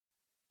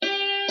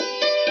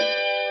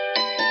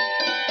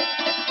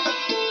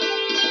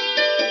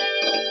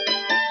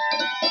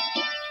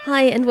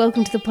Hi and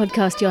welcome to the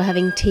podcast You're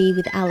Having Tea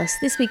with Alice.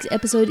 This week's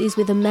episode is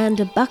with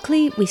Amanda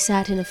Buckley. We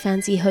sat in a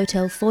fancy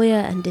hotel foyer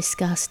and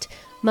discussed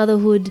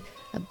motherhood,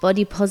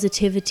 body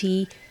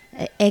positivity,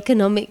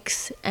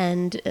 economics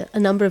and a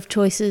number of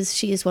choices.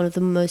 She is one of the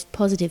most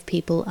positive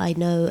people I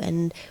know,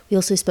 and we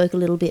also spoke a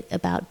little bit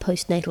about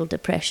postnatal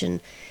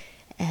depression,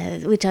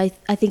 which I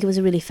think it was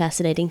a really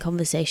fascinating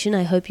conversation.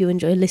 I hope you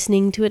enjoy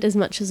listening to it as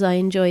much as I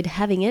enjoyed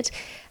having it.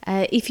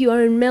 If you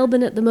are in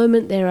Melbourne at the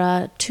moment, there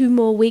are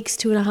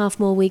 2.5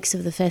 more weeks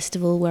of the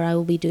festival where I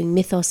will be doing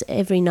Mythos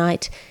every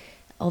night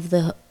of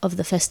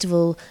the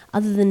festival,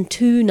 other than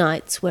 2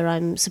 nights where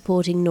I'm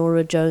supporting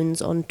Norah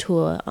Jones on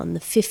tour on the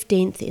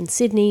 15th in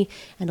Sydney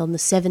and on the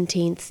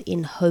 17th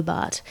in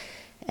Hobart.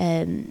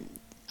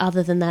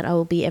 Other than that, I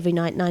will be every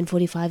night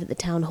 9:45 at the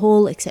Town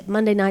Hall, except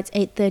Monday nights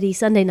 8:30,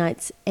 Sunday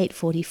nights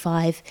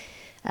 8:45.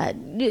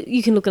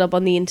 You can look it up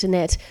on the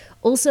internet.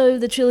 Also,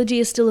 the trilogy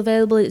is still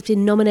available. It's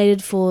been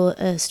nominated for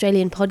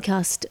Australian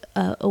Podcast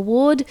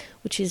Award,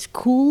 which is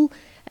cool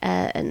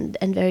and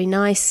very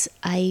nice.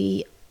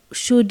 I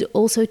should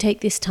also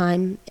take this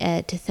time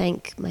to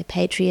thank my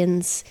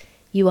Patreons.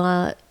 You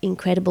are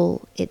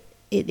incredible. It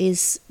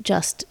is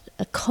just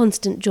a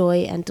constant joy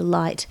and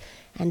delight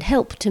and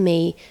help to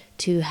me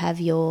to have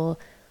your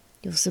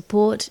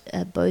support,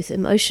 both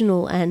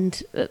emotional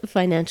and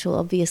financial,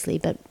 obviously.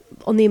 But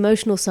on the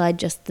emotional side,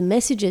 just the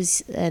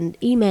messages and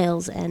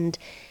emails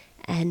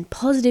and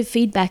positive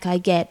feedback I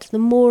get. The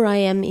more I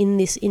am in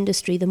this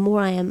industry, the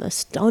more I am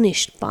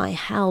astonished by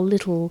how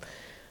little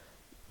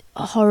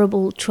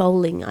horrible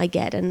trolling I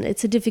get. And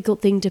it's a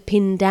difficult thing to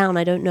pin down.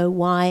 I don't know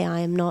why I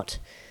am not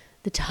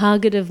the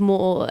target of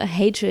more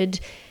hatred.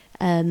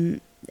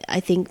 I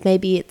think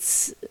maybe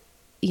it's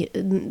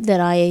that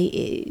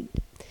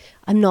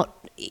I'm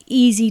not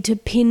easy to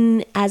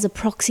pin as a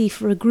proxy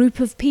for a group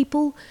of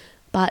people,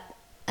 but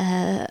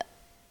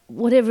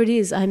whatever it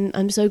is,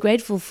 I'm so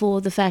grateful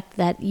for the fact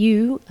that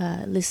you,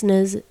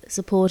 listeners,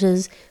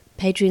 supporters,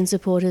 Patreon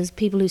supporters,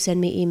 people who send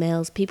me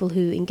emails, people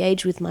who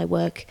engage with my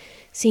work,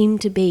 seem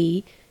to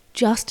be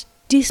just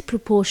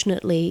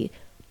disproportionately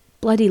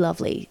bloody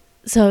lovely.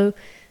 So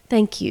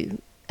thank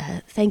you.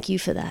 Thank you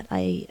for that.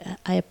 I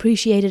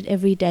appreciate it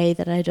every day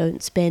that I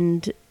don't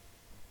spend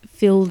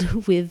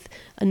filled with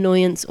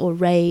annoyance or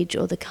rage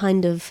or the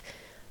kind of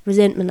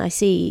resentment I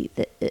see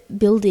that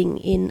building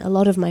in a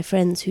lot of my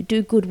friends who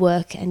do good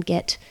work and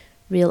get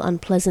real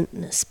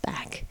unpleasantness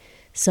back.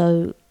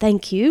 So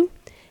thank you.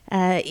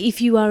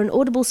 If you are an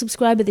Audible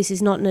subscriber, this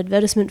is not an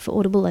advertisement for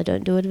Audible. I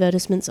don't do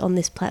advertisements on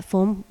this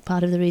platform,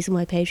 part of the reason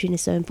why Patreon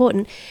is so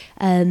important.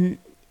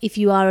 If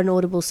you are an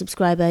Audible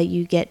subscriber,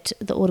 you get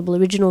the Audible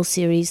Original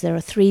series. There are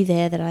 3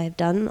 there that I have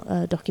done,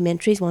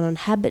 documentaries, one on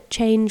habit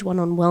change, one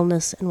on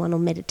wellness, and one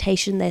on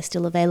meditation. They're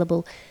still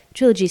available. The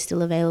trilogy is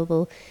still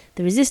available.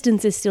 The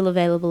Resistance is still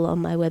available on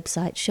my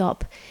website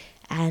shop.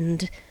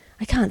 And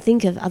I can't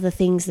think of other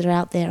things that are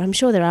out there. I'm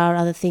sure there are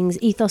other things.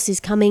 Ethos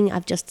is coming.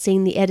 I've just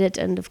seen the edit,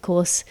 and of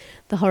course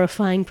the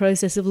horrifying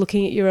process of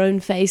looking at your own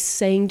face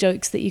saying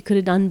jokes that you could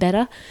have done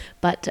better.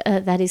 But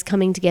that is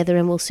coming together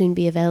and will soon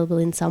be available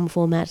in some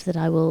format that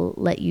I will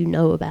let you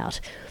know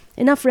about.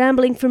 Enough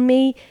rambling from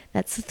me.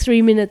 That's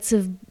 3 minutes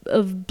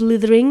of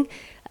blithering.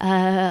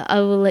 I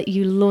will let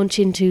you launch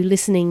into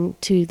listening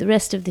to the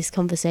rest of this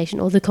conversation,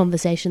 or the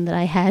conversation that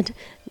I had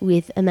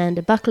with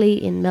Amanda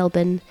Buckley in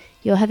Melbourne.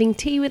 You're having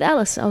tea with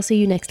Alice. I'll see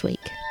you next week.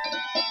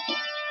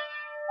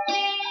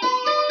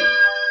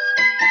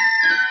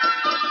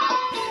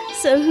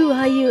 So who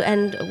are you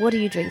and what are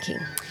you drinking?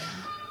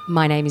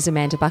 My name is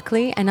Amanda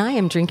Buckley and I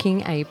am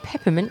drinking a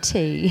peppermint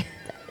tea.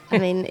 I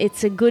mean,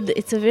 it's a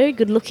very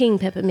good looking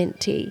peppermint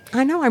tea.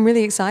 I know, I'm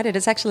really excited.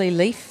 It's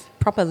actually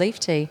proper leaf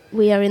tea.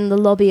 We are in the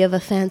lobby of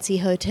a fancy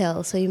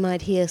hotel, so you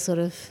might hear sort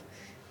of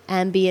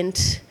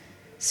ambient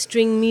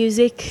string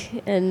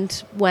music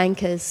and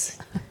wankers.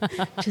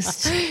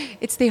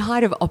 It's the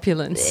height of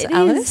opulence,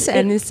 Alice,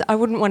 and I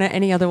wouldn't want it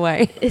any other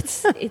way.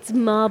 It's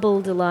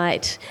marble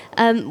delight.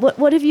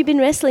 What have you been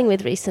wrestling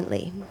with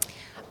recently?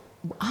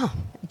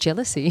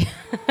 Jealousy.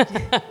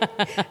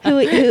 Who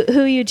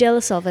are you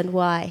jealous of and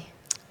why?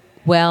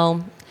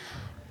 Well,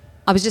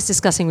 I was just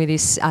discussing with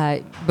this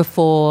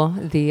before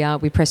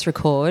we press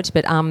record,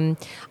 but I'm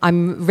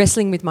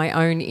wrestling with my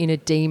own inner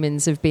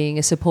demons of being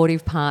a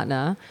supportive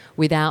partner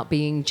without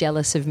being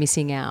jealous of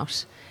missing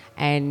out.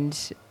 And,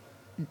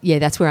 yeah,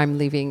 that's where I'm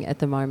living at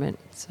the moment.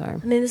 So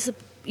I mean,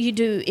 you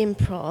do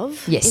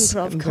improv, yes,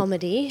 improv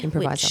comedy,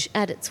 improviser, which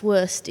at its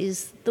worst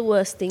is the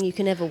worst thing you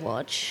can ever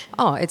watch.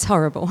 Oh, it's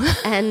horrible.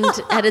 And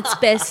at its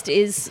best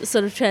is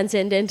sort of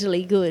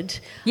transcendentally good.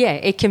 Yeah,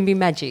 it can be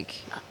magic.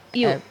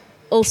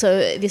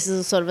 Also, this is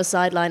a sort of a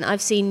sideline.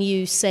 I've seen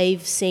you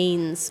save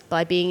scenes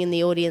by being in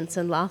the audience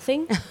and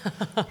laughing.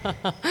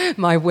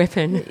 My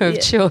weapon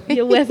of choice.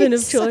 Your weapon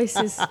of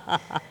choice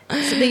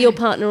So your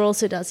partner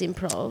also does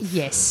improv.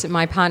 Yes,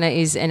 my partner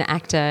is an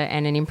actor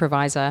and an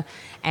improviser,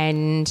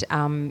 and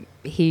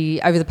he,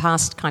 over the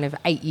past kind of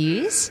 8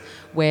 years,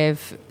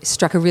 we've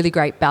struck a really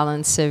great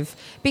balance of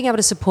being able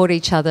to support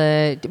each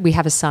other. We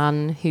have a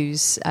son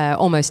who's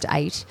almost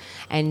 8,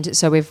 and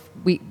so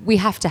we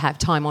have to have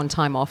time on,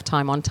 time off,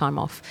 time on, time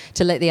off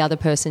to let the other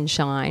person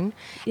shine.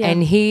 Yeah.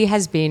 And he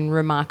has been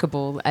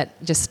remarkable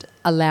at just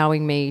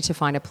allowing me to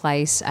find a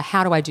place.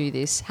 How do I do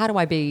this? How do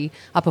I be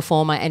a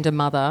performer and a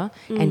mother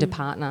and a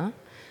partner?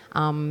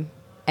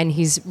 And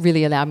he's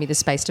really allowed me the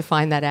space to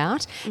find that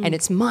out. And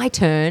it's my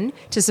turn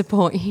to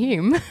support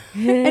him.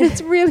 And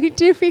it's really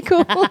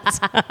difficult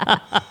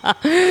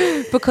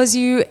because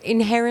you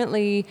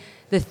inherently,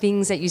 the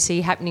things that you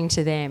see happening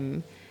to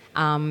them,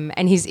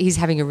 and he's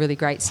having a really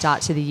great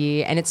start to the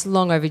year, and it's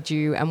long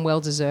overdue and well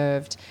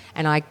deserved,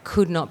 and I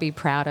could not be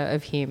prouder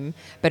of him.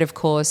 But of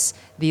course,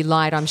 the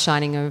light I'm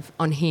shining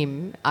on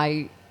him,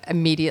 I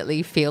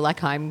immediately feel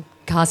like I'm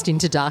cast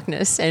into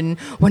darkness, and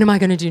what am I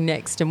going to do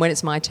next? And when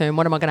it's my turn,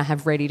 what am I going to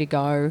have ready to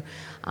go?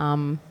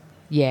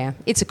 Yeah,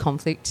 it's a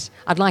conflict.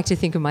 I'd like to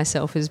think of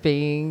myself as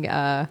being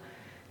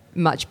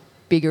much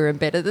bigger and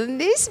better than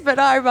this, but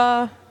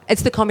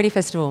it's the comedy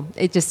festival.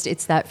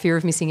 It's that fear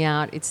of missing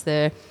out. It's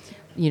the,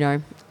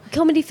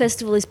 Comedy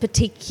festival is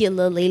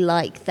particularly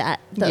like that,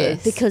 though,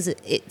 Yes. because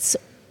it's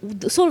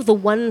sort of the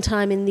one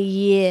time in the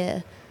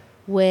year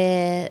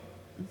where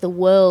the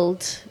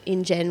world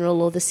in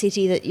general, or the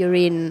city that you're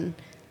in,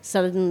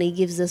 suddenly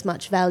gives as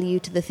much value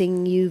to the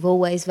thing you've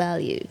always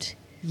valued.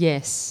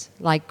 Yes,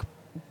 like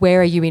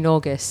where are you in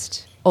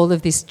August? All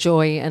of this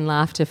joy and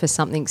laughter for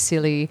something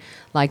silly,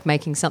 like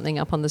making something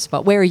up on the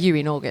spot. Where are you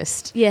in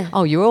August? Yeah.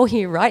 Oh, you're all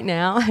here right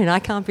now, and I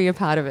can't be a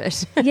part of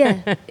it.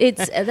 Yeah,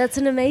 that's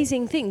an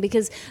amazing thing,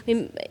 because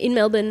in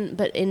Melbourne,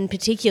 but in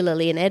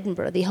particularly in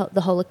Edinburgh,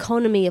 the whole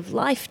economy of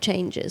life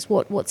changes.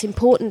 What's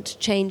important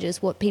changes.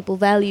 What people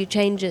value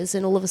changes,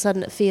 and all of a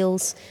sudden it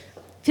feels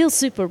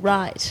super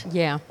right.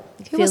 Yeah.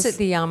 Who was it?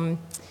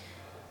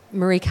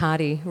 Marie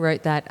Cardy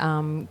wrote that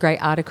great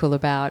article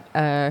about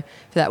for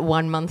that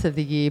 1 month of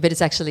the year, but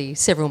it's actually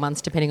several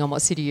months depending on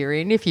what city you're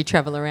in if you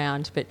travel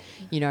around. But,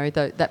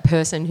 that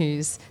person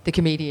who's the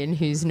comedian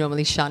who's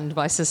normally shunned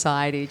by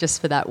society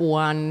just for that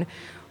 1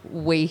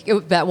 week,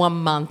 that 1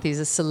 month is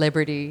a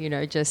celebrity,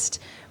 just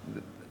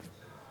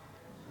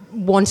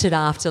wanted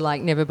after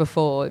like never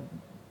before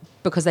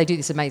because they do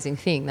this amazing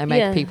thing. They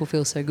make people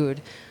feel so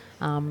good.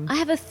 I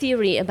have a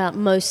theory about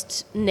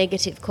most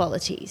negative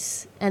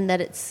qualities, and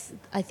that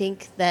I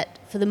think that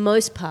for the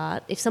most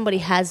part, if somebody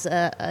has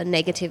a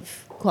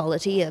negative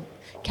quality, a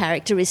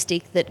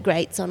characteristic that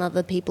grates on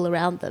other people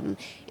around them,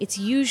 it's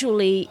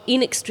usually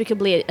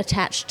inextricably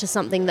attached to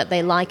something that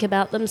they like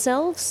about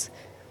themselves,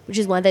 which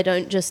is why they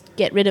don't just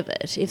get rid of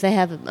it if they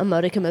have a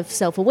modicum of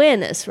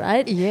self-awareness,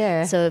 right?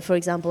 Yeah. So, for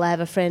example, I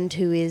have a friend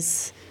who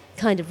is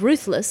kind of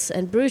ruthless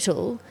and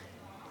brutal,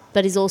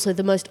 but is also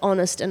the most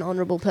honest and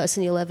honourable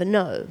person you'll ever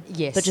know.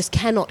 Yes. But just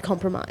cannot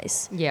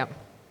compromise. Yeah.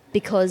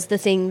 Because the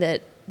thing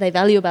that they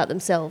value about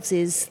themselves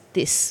is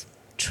this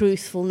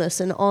truthfulness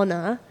and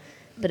honour,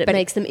 but it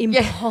makes them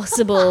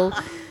impossible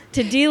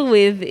to deal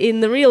with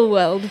in the real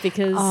world,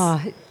 because...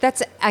 Oh,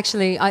 that's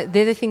actually...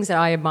 they're the things that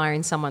I admire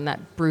in someone,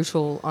 that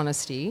brutal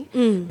honesty,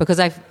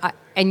 because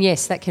and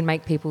yes, that can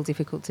make people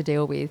difficult to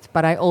deal with,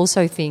 but I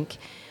also think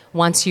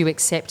once you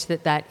accept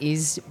that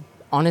is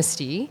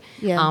honesty...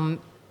 Yeah.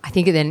 I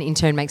think it then in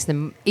turn makes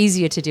them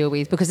easier to deal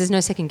with, because there's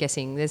no second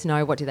guessing. There's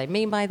no what do they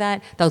mean by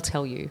that. They'll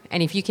tell you.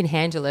 And if you can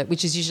handle it,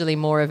 which is usually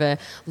more of a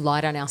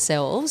light on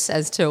ourselves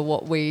as to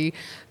what we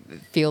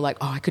feel like,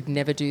 I could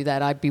never do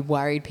that. I'd be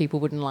worried people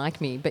wouldn't like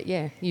me. But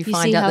yeah, you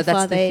find out that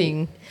that's the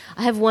thing.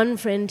 I have one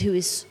friend who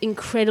is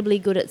incredibly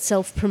good at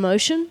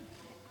self-promotion.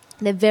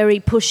 They're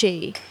very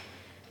pushy.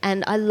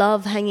 And I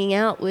love hanging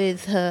out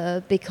with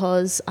her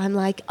because I'm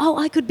like,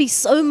 I could be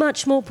so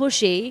much more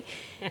pushy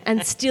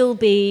and still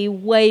be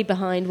way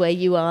behind where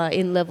you are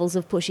in levels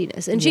of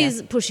pushiness. And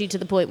she's pushy to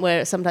the point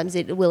where sometimes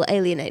it will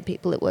alienate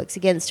people. It works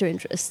against her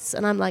interests.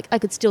 And I'm like, I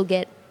could still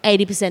get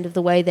 80% of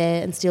the way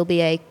there and still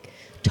be a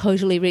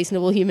totally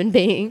reasonable human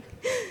being.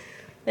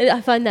 And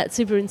I find that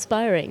super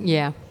inspiring.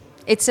 Yeah.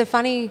 It's a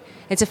funny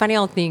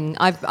old thing.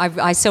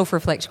 I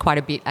self-reflect quite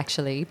a bit,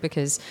 actually,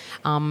 because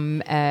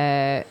some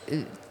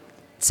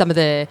of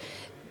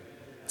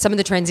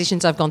the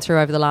transitions I've gone through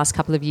over the last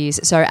couple of years.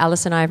 So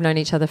Alice and I have known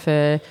each other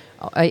for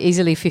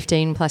easily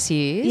 15 plus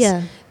years.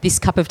 Yeah. This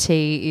cup of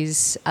tea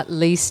is at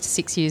least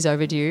 6 years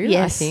overdue,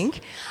 yes. I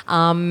think.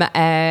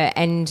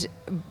 And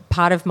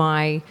part of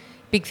my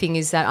big thing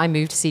is that I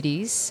moved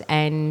cities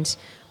and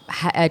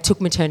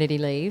took maternity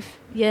leave.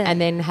 Yeah.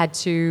 And then had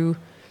to...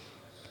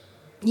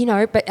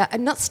 but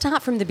not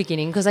start from the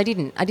beginning, because I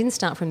didn't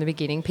start from the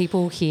beginning.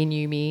 People here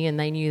knew me and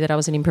they knew that I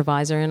was an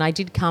improviser, and I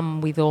did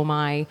come with all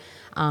my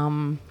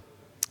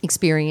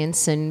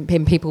experience, and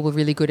people were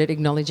really good at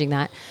acknowledging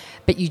that.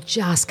 But you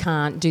just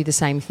can't do the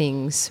same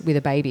things with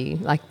a baby.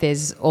 Like,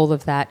 there's all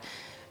of that,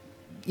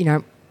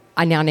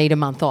 I now need a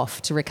month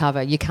off to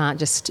recover. You can't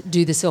just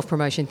do the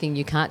self-promotion thing.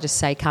 You can't just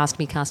say, cast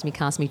me,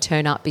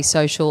 turn up, be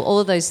social, all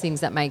of those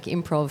things that make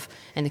improv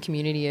and the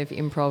community of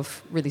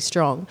improv really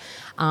strong.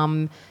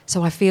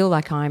 So I feel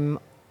like I'm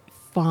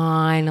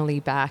finally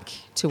back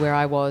to where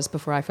I was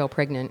before I fell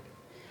pregnant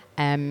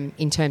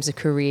in terms of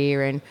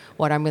career and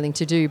what I'm willing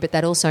to do. But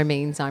that also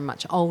means I'm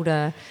much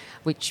older,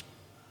 which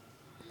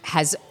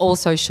has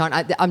also shone.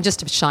 I'm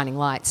just shining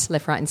lights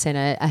left, right and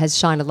centre. Has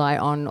shined a light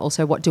on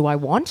also what do I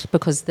want,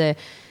 because the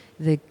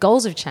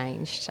goals have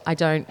changed. I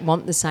don't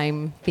want the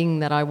same thing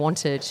that I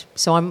wanted.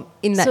 So I'm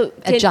in that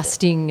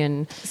adjusting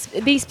and...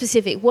 Be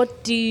specific.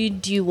 What do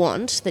you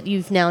want that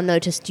you've now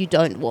noticed you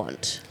don't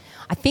want?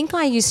 I think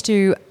I used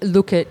to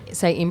look at,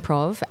 say,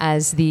 improv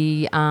as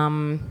the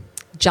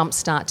jump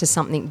start to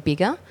something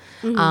bigger.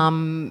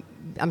 Mm-hmm.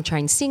 I'm a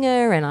trained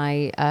singer, and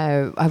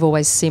I've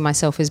always seen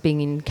myself as being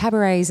in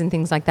cabarets and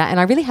things like that. And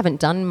I really haven't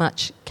done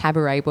much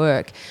cabaret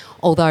work,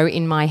 although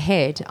in my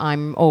head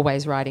I'm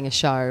always writing a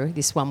show,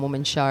 this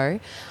one-woman show.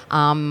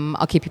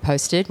 I'll keep you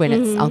posted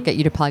when I'll get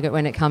you to plug it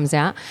when it comes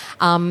out.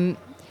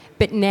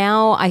 But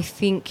now I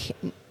think,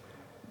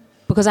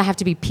 because I have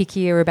to be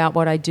pickier about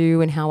what I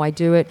do and how I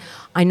do it,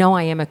 I know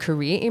I am a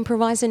career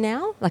improviser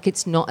now. Like,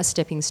 it's not a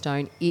stepping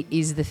stone. It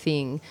is the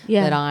thing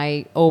that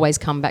I always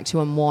come back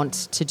to and want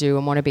to do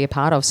and want to be a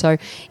part of. So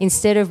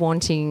instead of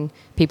wanting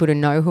people to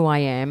know who I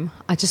am,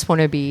 I just want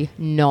to be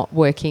not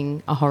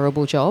working a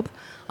horrible job.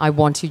 I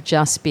want to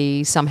just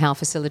be somehow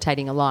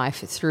facilitating a life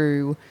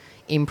through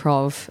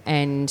improv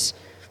and...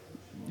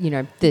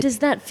 does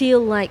that feel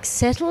like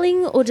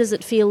settling, or does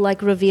it feel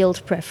like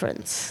revealed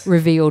preference?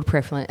 Revealed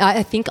preference.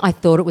 I think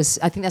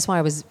that's why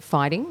I was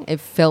fighting. It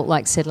felt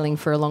like settling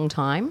for a long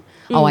time.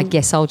 Oh, I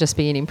guess I'll just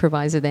be an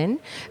improviser then.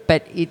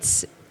 But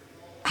it's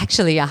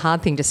actually a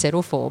hard thing to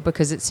settle for,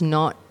 because it's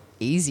not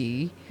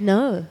easy.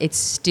 No. It's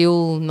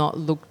still not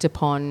looked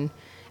upon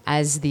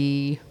as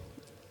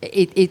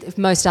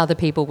most other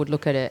people would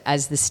look at it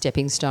as the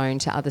stepping stone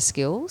to other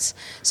skills.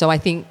 So I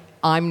think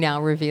I'm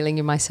now revealing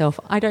in myself,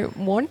 I don't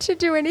want to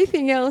do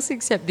anything else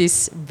except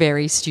this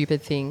very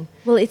stupid thing.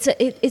 Well, it's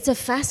a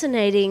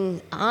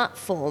fascinating art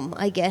form,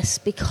 I guess,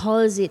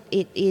 because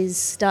it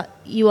is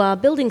you are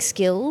building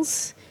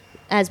skills,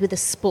 as with a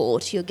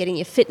sport. You're getting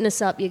your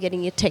fitness up, you're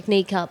getting your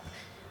technique up,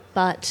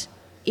 but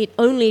it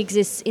only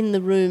exists in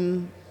the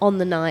room on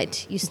the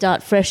night. You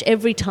start fresh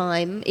every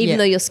time, even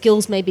though your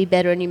skills may be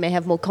better and you may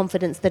have more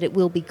confidence that it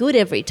will be good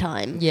every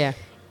time. Yeah.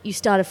 You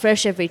start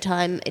afresh every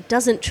time. It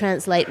doesn't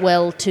translate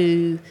well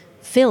to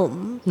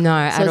film. No,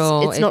 at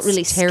all. It's not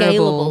really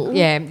terrible. scalable.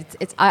 Yeah,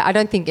 I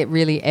don't think it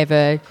really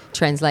ever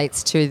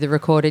translates to the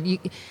recorded.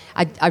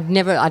 I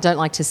don't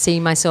like to see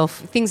myself,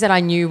 things that I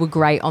knew were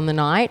great on the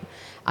night,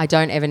 I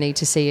don't ever need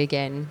to see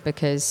again,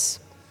 because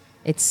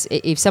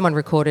if someone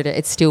recorded it,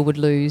 it still would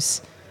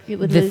lose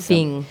the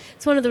thing.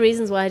 It's one of the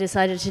reasons why I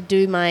decided to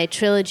do my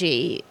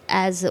trilogy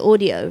as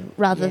audio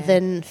rather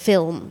than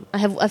film.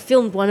 I've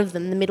filmed one of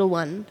them, the middle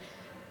one,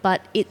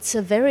 but it's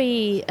a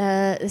very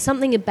there's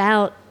something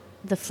about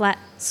the flat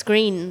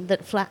screen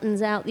that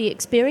flattens out the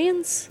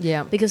experience.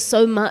 Yeah. Because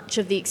so much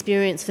of the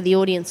experience for the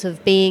audience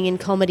of being in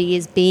comedy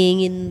is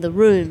being in the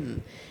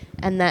room,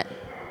 and that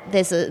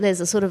there's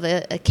a sort of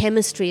a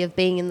chemistry of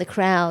being in the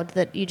crowd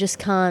that you just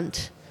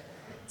can't.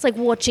 It's like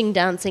watching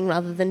dancing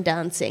rather than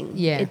dancing.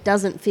 Yeah. It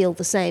doesn't feel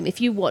the same. If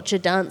you watch a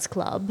dance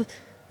club,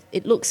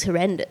 it looks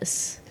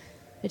horrendous.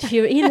 But if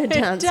you're in a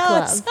dance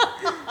club...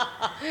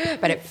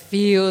 But it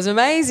feels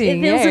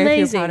amazing. It feels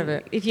amazing. If you're part of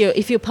it.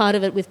 If you're part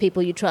of it with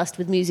people you trust,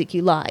 with music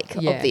you like,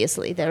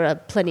 obviously. There are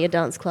plenty of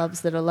dance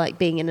clubs that are like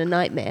being in a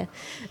nightmare.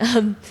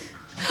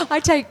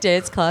 I take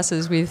dance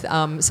classes with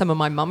some of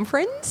my mum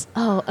friends.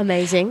 Oh,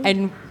 amazing.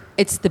 And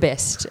it's the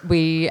best.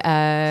 We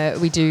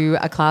do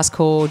a class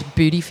called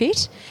Booty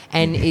Fit,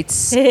 and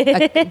it's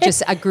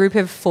just a group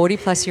of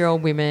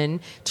 40-plus-year-old women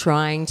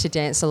trying to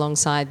dance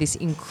alongside this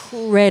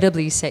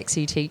incredibly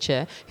sexy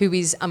teacher who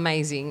is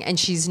amazing, and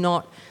she's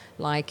not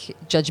like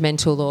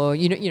judgmental or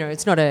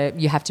it's not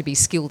you have to be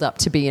skilled up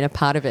to be in a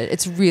part of it.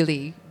 It's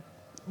really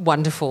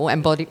wonderful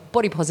and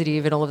body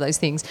positive and all of those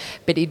things,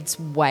 but it's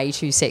way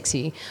too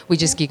sexy. We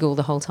just giggle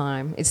the whole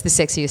time. It's the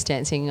sexiest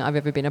dancing I've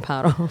ever been a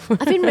part of.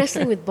 I've been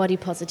wrestling with body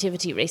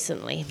positivity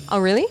recently. Oh,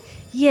 really?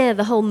 Yeah,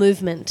 the whole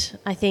movement.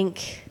 I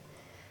think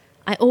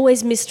I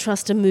always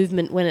mistrust a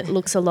movement when it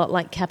looks a lot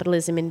like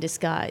capitalism in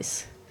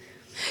disguise.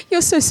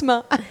 You're so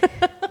smart.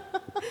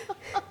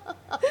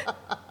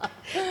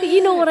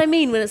 You know what I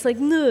mean when it's like,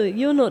 no,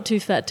 you're not too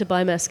fat to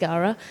buy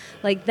mascara.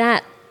 Like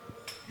that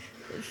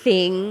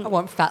thing. I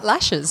want fat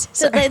lashes.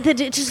 So that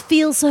it just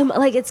feels so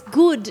like it's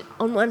good.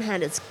 On one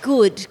hand, it's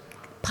good.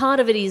 Part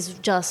of it is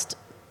just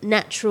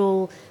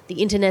natural. The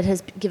internet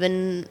has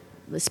given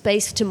the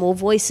space to more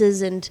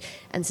voices, and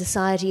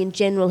society in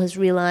general has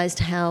realised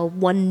how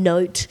one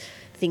note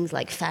things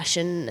like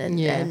fashion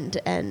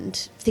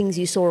and things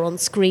you saw on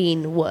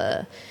screen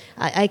were.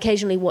 I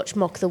occasionally watch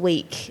Mock the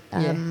Week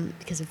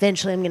because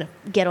eventually I'm going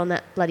to get on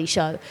that bloody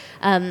show.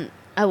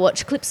 I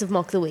watch clips of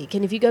Mock the Week,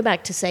 and if you go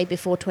back to, say,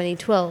 before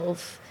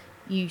 2012,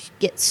 you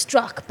get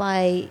struck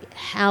by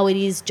how it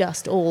is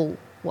just all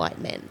white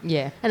men.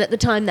 Yeah. And at the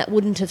time, that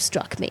wouldn't have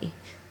struck me.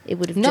 It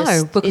would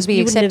have because we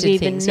you wouldn't have accepted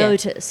even things,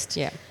 noticed.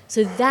 Yeah.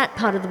 So that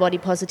part of the body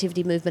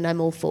positivity movement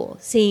I'm all for.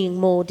 Seeing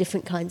more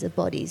different kinds of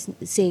bodies,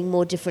 seeing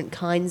more different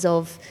kinds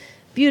of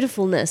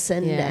beautifulness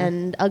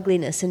and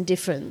ugliness and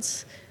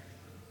difference.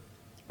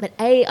 But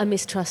I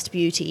mistrust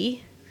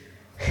beauty.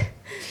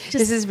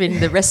 This has been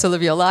the wrestle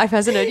of your life,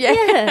 hasn't it?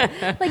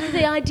 Yeah. Like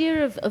the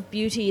idea of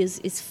beauty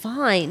is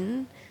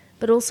fine,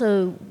 but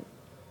also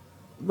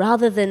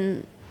rather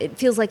than, it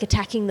feels like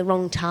attacking the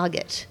wrong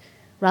target.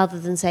 Rather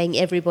than saying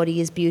everybody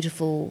is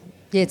beautiful,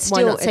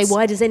 why not say,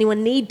 why does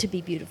anyone need to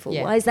be beautiful?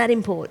 Yeah. Why is that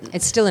important?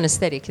 It's still an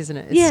aesthetic, isn't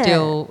it? It's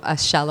still a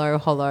shallow,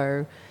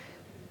 hollow,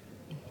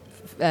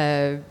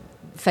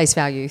 face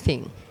value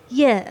thing.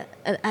 Yeah,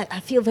 I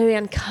feel very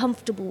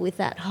uncomfortable with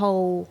that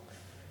whole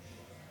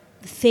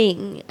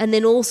thing. And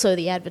then also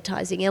the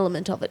advertising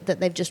element of it,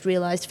 that they've just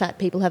realised fat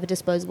people have a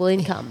disposable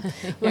income.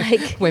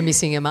 Like we're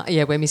missing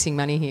we're missing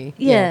money here.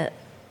 Yeah.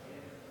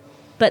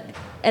 But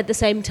at the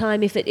same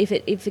time, if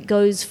it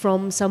goes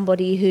from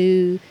somebody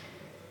who,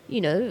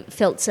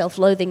 felt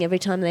self-loathing every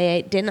time they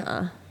ate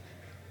dinner,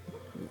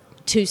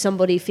 to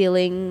somebody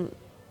feeling,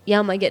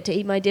 yum, I get to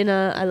eat my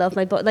dinner, I love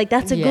my body, like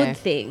that's a good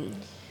thing.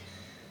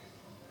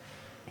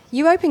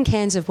 You open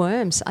cans of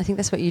worms. I think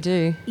that's what you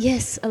do.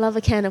 Yes, I love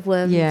a can of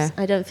worms. Yeah.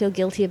 I don't feel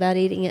guilty about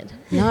eating it.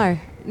 No,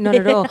 not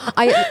at all.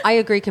 I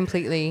agree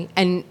completely.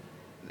 And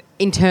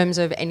in terms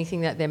of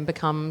anything that then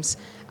becomes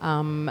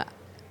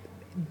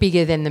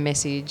bigger than the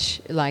message,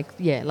 like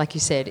you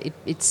said,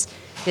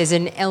 there's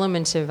an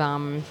element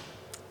of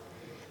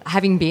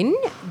having been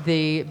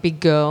the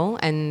big girl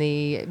and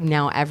the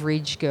now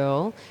average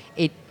girl.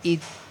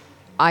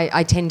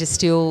 I tend to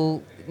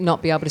still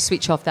not be able to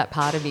switch off that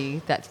part of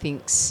me that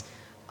thinks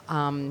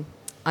I'm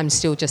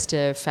still just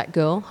a fat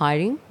girl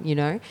hiding,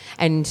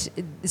 and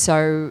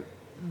so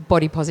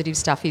body positive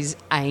stuff is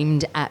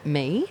aimed at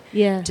me.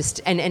 Yeah.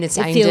 And it's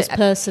aimed feels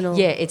personal.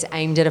 Yeah, it's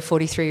aimed at a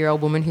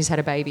 43-year-old woman who's had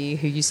a baby,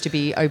 who used to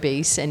be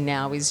obese and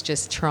now is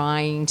just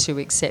trying to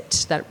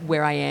accept that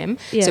where I am.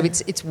 Yeah. So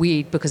it's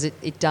weird because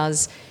it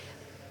does.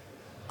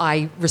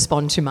 I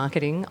respond to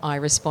marketing. I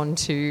respond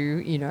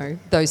to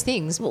those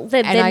things. Well,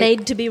 they're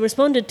made to be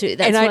responded to.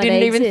 That's and why I didn't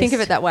they even think exist.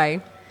 of it that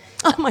way.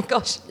 Oh my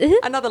gosh!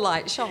 Another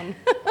light shone.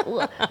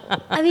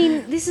 I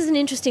mean, this is an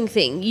interesting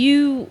thing.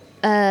 You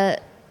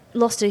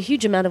lost a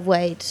huge amount of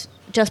weight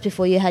just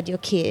before you had your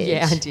kid.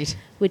 Yeah, I did.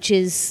 Which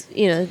is,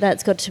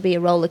 that's got to be a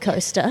roller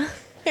coaster.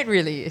 It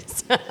really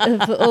is.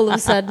 All of a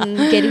sudden,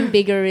 getting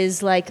bigger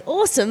is like,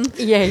 awesome.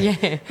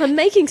 Yeah. I'm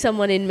making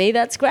someone in me.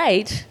 That's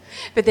great.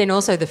 But then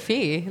also the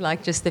fear,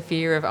 like just the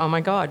fear of, oh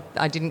my God,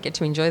 I didn't get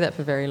to enjoy that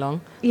for very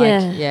long.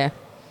 Yeah.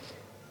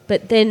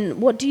 But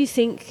then what do you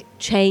think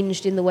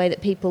changed in the way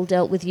that people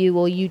dealt with you,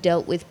 or you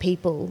dealt with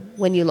people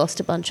when you lost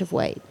a bunch of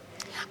weight?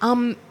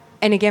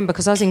 And again,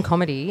 because I was in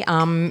comedy,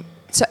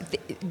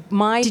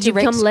 Did you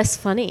become less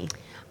funny?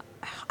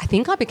 I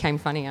think I became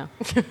funnier.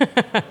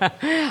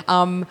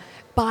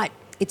 But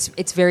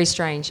it's very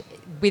strange.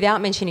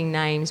 Without mentioning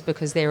names,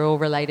 because they're all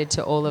related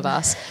to all of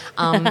us,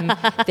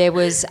 there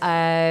was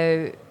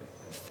it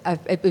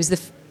was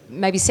the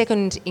maybe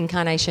second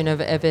incarnation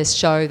of a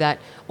show that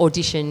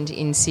auditioned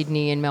in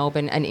Sydney and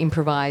Melbourne, an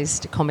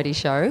improvised comedy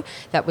show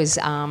that was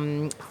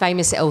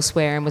famous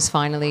elsewhere and was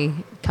finally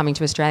coming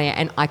to Australia,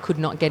 and I could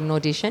not get an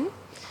audition.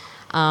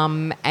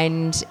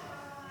 And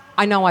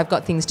I know I've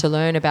got things to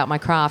learn about my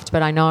craft,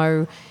 but I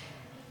know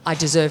I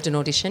deserved an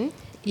audition.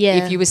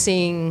 Yeah. If you were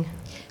seeing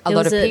a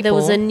lot of people... There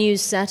was a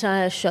news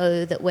satire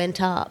show that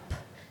went up,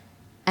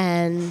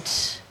 and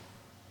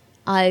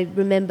I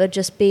remember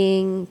just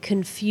being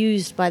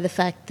confused by the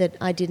fact that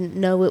I didn't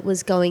know it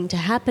was going to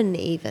happen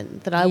even,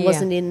 that I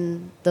wasn't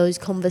in those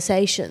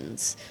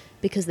conversations,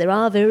 because there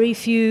are very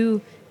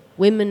few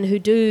women who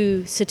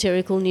do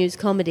satirical news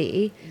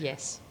comedy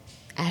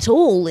at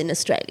all in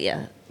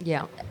Australia.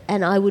 Yeah.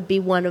 And I would be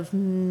one of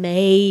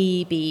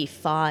maybe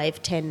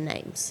 5-10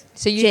 names.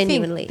 So you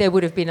genuinely think there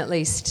would have been at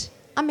least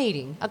a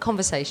meeting, a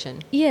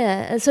conversation?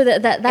 Yeah, and so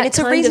that it's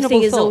a kind of reasonable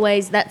thing is thought.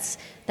 always, that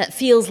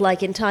feels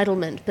like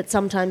entitlement, but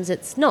sometimes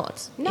it's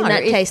not. No, in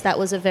that case, that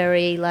was a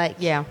very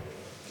Yeah.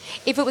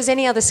 If it was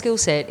any other skill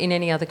set in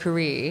any other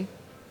career,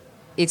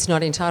 it's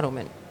not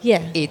entitlement.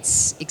 Yeah.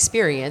 It's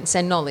experience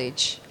and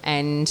knowledge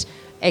and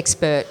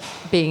expert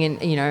being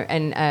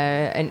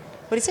an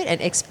what is it? An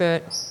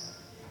expert...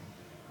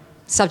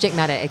 subject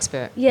matter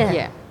expert.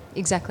 Yeah,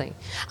 exactly.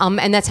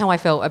 And that's how I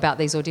felt about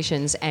these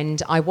auditions.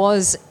 And I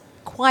was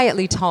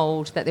quietly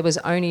told that there was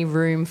only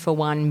room for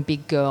one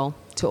big girl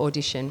to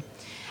audition.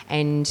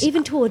 And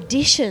even to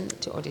audition?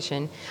 To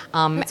audition.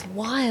 That's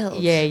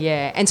wild.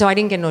 Yeah. And so I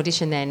didn't get an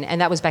audition then.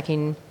 And that was back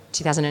in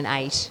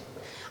 2008.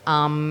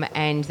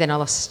 And then I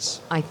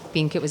lost, I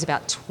think it was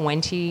about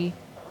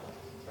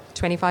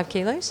 25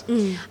 kilos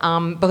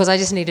because I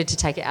just needed to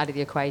take it out of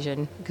the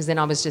equation, because then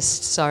I was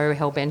just so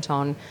hell-bent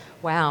on,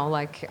 wow,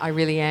 like I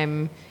really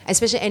am,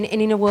 especially and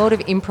in a world of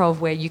improv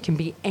where you can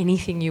be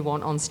anything you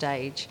want on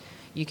stage,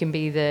 You can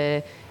be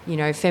the,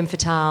 femme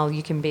fatale.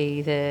 You can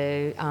be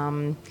the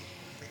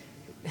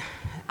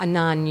a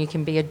nun. You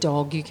can be a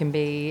dog. You can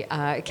be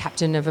a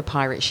captain of a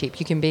pirate ship.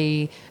 You can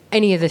be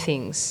any of the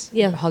things.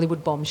 Yeah.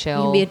 Hollywood bombshell.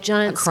 You can be a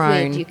giant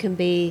crone. squid. You can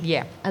be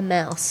Yeah. a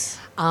mouse.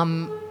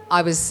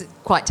 I was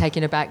quite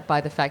taken aback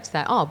by the fact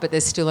that, but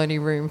there's still only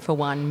room for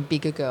one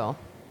bigger girl.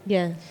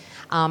 Yeah.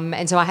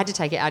 And so I had to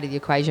take it out of the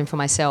equation for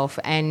myself.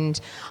 And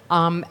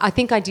I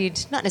think I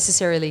did not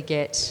necessarily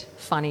get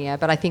funnier,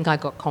 but I think I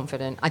got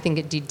confident. I think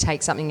it did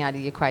take something out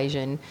of the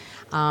equation.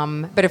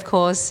 But of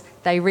course,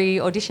 they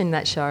re-auditioned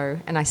that show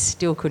and I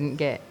still couldn't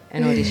get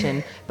an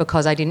audition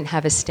because I didn't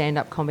have a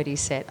stand-up comedy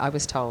set, I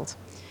was told.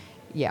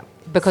 Yeah,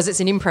 because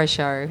it's an impro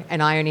show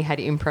and I only had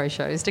impro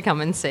shows to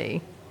come and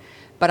see.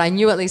 But I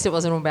knew at least it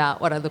wasn't about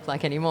what I looked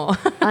like anymore.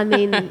 I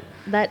mean,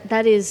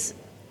 that's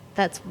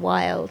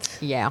wild.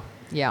 Yeah.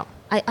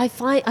 I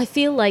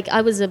feel like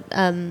I was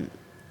a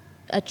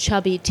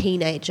chubby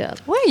teenager.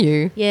 Were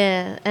you?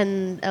 Yeah,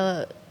 and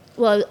I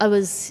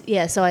was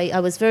so I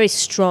was very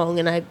strong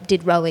and I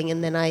did rowing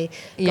and then I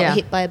got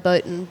hit by a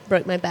boat and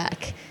broke my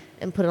back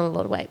and put on a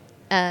lot of weight.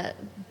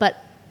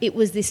 But it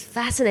was this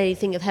fascinating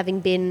thing of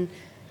having been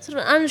sort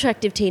of an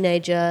unattractive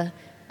teenager.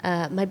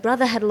 My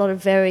brother had a lot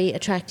of very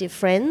attractive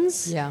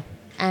friends. Yeah.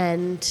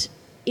 And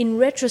in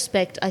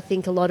retrospect, I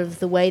think a lot of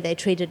the way they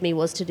treated me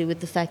was to do with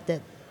the fact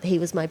that he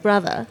was my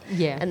brother.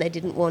 Yeah. And they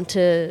didn't want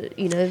to,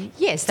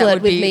 Yes, that flirt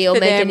would with be me or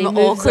for make them any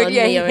moves awkward, on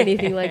yeah, me or yeah.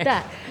 anything like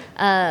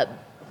that.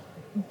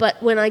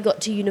 But when I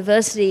got to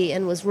university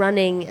and was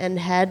running and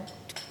had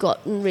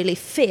gotten really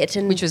fit,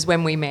 and Which was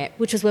when we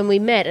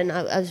met. and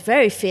I was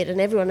very fit, and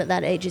everyone at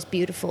that age is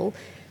beautiful.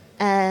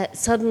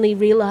 Suddenly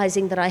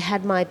realizing that I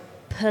had my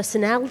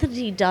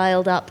personality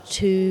dialed up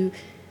to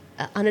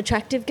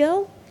unattractive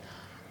girl.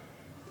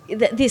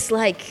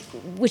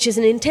 Which is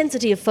an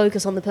intensity of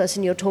focus on the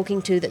person you're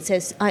talking to that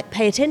says,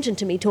 pay attention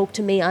to me, talk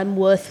to me, I'm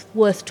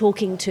worth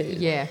talking to.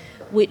 Yeah.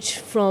 Which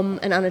from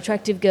an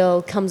unattractive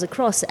girl comes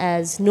across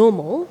as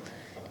normal,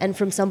 and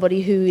from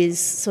somebody who is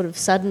sort of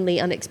suddenly,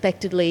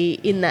 unexpectedly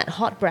in that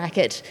hot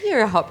bracket,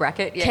 You're a hot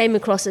bracket, yeah. came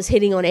across as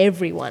hitting on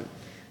everyone.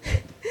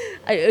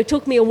 It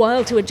took me a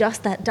while to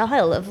adjust that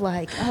dial of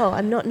like,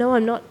 I'm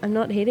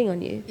not hitting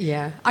on you.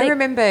 Yeah. I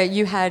remember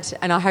you had,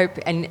 and I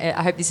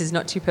hope this is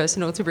not too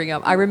personal to bring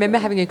up, I remember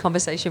having a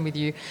conversation with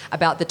you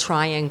about the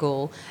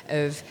triangle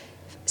of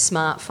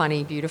smart,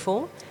 funny,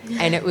 beautiful.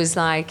 And it was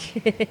like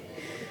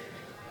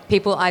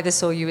people either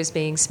saw you as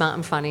being smart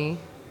and funny,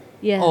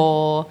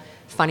 or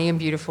funny and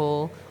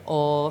beautiful,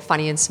 or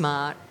funny and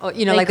smart, or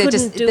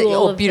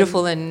or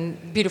beautiful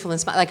and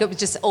smart. Like it was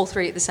just all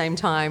three at the same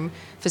time.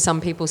 For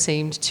some people,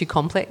 seemed too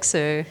complex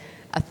a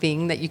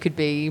thing that you could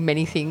be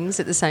many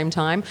things at the same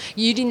time.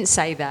 You didn't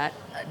say that,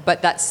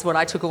 but that's what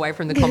I took away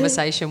from the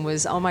conversation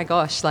was, oh my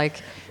gosh,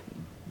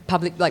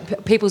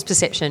 people's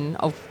perception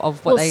of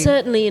what they. Well,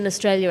 certainly in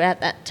Australia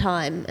at that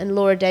time, and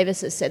Laura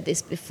Davis has said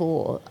this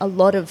before, a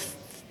lot of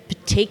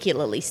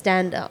particularly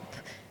stand-up,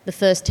 the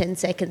first 10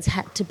 seconds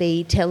had to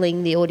be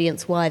telling the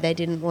audience why they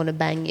didn't want to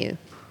bang you.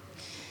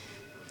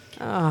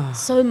 Oh,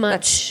 so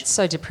much. That's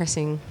so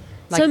depressing.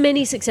 So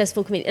many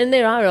successful comedians, and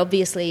there are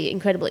obviously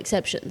incredible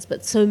exceptions,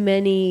 but so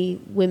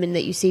many women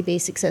that you see be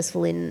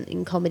successful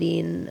in comedy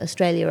in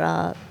Australia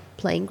are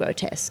playing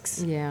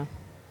grotesques. Yeah.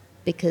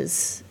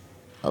 Because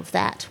of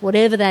that.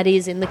 Whatever that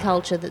is in the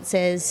culture that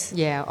says...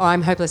 Yeah, or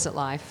I'm hopeless at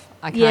life.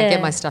 I can't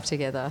get my stuff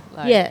together.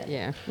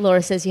 Yeah.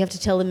 Laura says you have to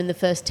tell them in the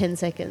first 10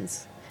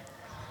 seconds.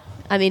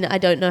 I mean, I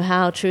don't know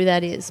how true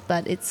that is,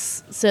 but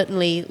it's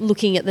certainly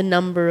looking at the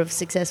number of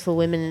successful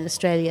women in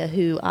Australia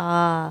who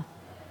are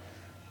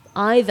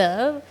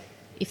either,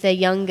 if they're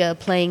younger,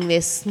 playing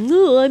this,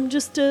 no, I'm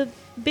just a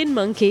bin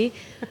monkey,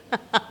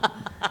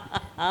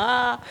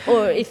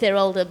 or if they're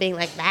older, being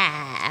like,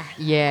 I'm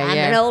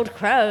an old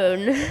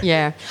crone.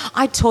 Yeah.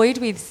 I toyed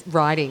with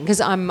writing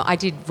because I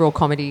did raw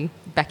comedy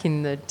back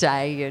in the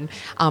day, and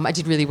I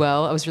did really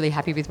well. I was really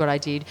happy with what I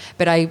did,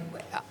 but I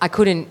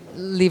couldn't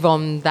live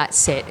on that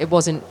set. It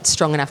wasn't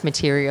strong enough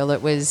material.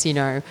 It was,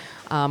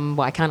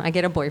 why can't I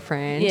get a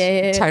boyfriend?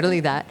 Yeah.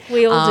 Totally that.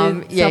 We all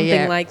do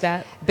something like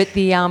that. But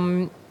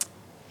the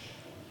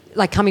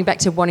coming back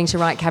to wanting to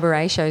write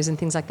cabaret shows and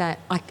things like that,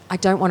 I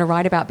don't want to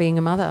write about being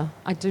a mother.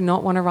 I do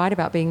not want to write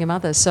about being a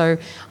mother. So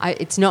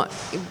it's not.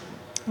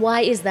 Why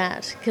is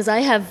that? Because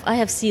I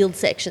have sealed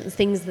sections,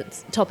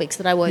 topics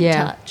that I won't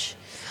touch.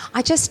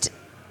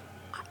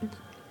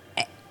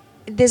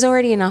 There's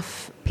already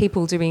enough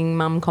people doing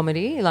mum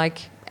comedy,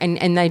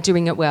 and they're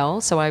doing it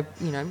well. So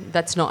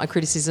that's not a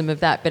criticism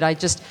of that. But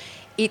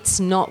it's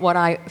not what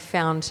I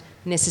found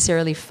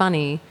necessarily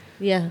funny.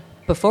 Yeah.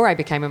 Before I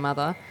became a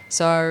mother.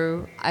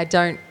 So I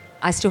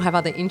still have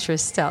other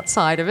interests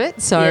outside of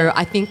it. So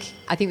I think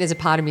there's a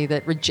part of me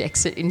that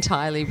rejects it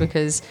entirely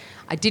because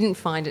I didn't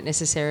find it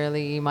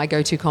necessarily my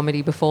go-to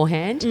comedy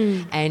beforehand.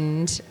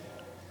 And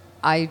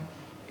it's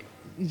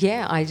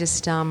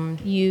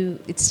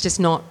just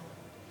not.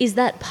 Is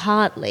that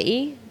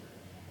partly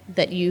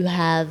that you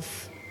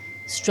have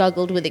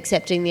struggled with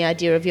accepting the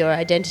idea of your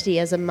identity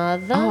as a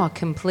mother. Oh,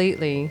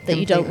 completely. That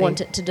you don't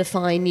want it to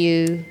define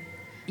you.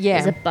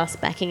 Yeah. There's a bus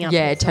backing up.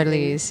 Yeah, it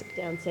totally is.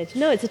 Downstage.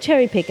 No, it's a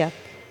cherry picker.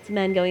 It's a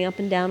man going up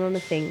and down on a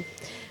thing.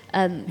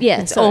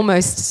 It's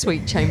almost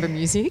sweet chamber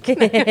music.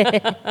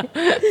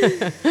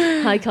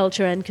 High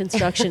culture and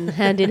construction,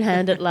 hand in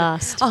hand at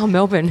last. Oh,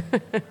 Melbourne.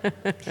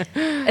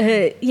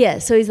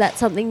 So is that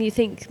something you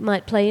think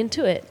might play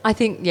into it? I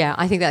think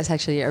that's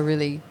actually a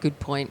really good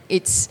point.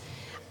 It's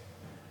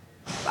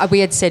we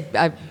had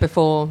said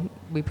before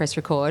we pressed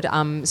record,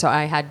 so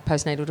I had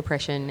postnatal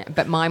depression,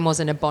 but mine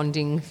wasn't a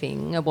bonding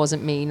thing. It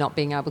wasn't me not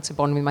being able to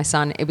bond with my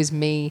son. It was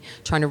me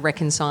trying to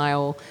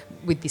reconcile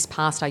with this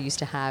past I used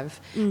to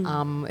have.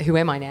 Who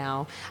am I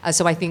now?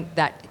 So I think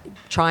that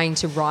trying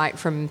to write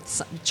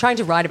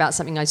about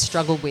something I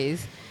struggle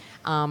with,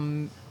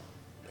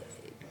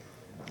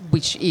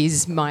 which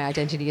is my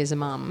identity as a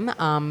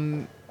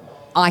mum,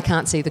 I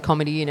can't see the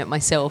comedy in it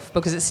myself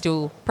because it's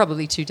still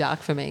probably too dark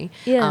for me.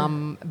 Yeah.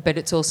 But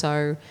it's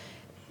also...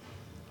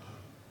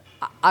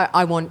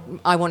 I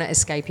want to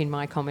escape in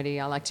my comedy.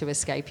 I like to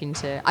escape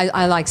into...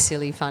 I like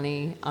silly,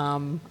 funny.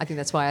 I think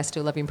that's why I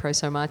still love improv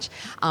so much.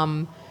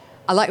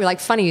 I like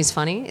funny is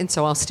funny, and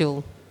so I'll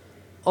still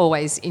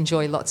always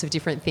enjoy lots of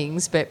different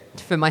things. But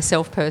for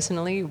myself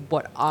personally,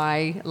 what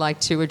I like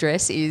to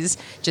address is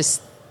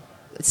just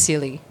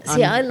silly.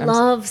 See, I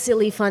love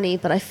silly, funny,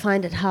 but I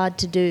find it hard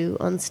to do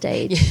on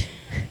stage.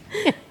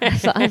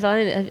 I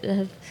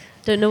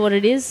don't know what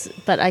it is,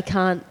 but I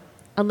can't.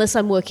 Unless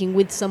I'm working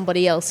with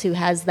somebody else who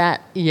has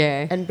that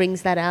and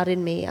brings that out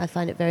in me, I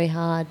find it very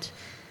hard.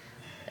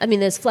 I mean,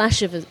 there's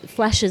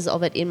flashes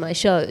of it in my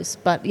shows,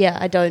 but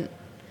I don't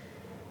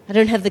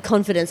have the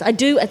confidence. I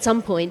do at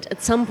some point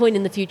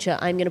in the future,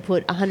 I'm going to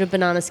put 100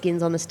 banana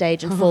skins on the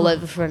stage and fall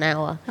over for an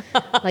hour.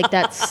 Like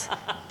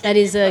that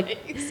is a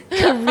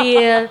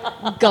career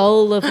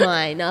goal of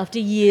mine after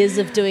years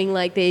of doing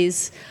like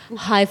these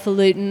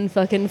highfalutin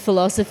fucking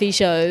philosophy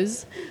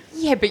shows.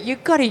 Yeah, but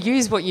you've got to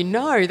use what you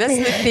know. That's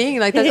the thing.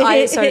 Like,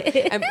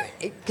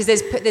 because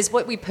there's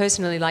what we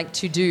personally like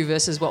to do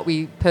versus what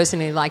we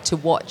personally like to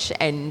watch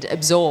and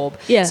absorb.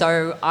 Yeah.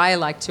 So I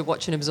like to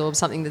watch and absorb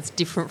something that's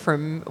different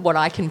from what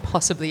I can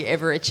possibly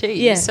ever achieve.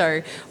 Yeah.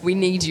 So we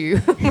need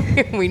you.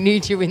 We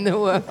need you in the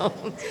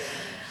world.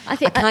 I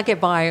can't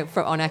get by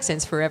on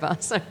accents forever.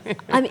 So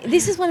I mean,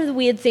 this is one of the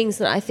weird things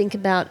that I think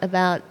about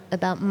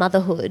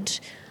motherhood.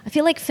 I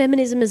feel like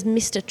feminism has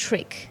missed a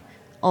trick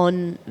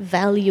on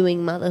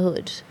valuing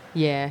motherhood.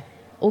 Yeah.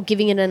 Or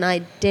giving it an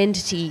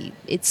identity.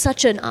 It's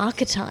such an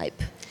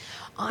archetype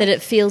that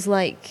it feels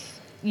like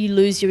you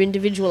lose your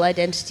individual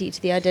identity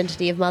to the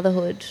identity of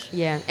motherhood.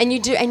 Yeah. And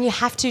you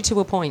have to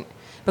a point,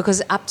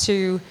 because up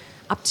to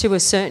a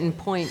certain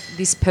point,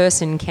 this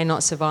person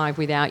cannot survive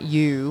without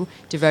you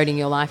devoting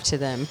your life to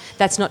them.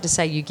 That's not to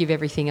say you give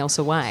everything else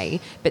away,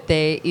 but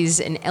there is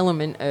an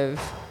element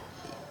of,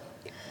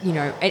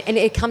 and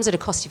it comes at a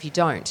cost if you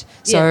don't.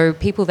 So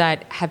people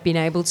that have been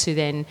able to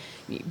then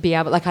be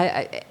able,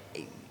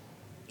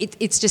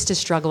 it's just a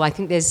struggle. I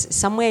think there's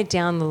somewhere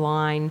down the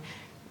line,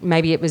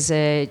 maybe it was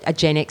a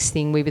Gen X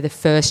thing. We were the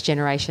first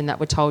generation that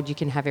were told you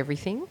can have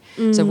everything.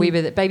 So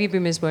baby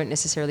boomers weren't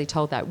necessarily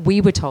told that. We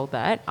were told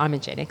that. I'm a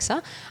Gen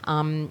Xer.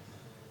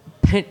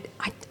 But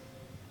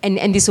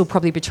and this will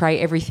probably betray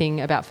everything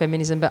about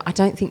feminism, but I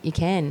don't think you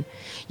can.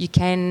 You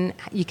can't,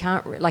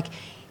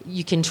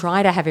 you can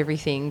try to have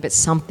everything, but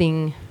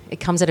it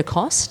comes at a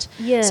cost.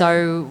 Yeah.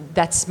 So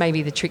that's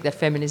maybe the trick that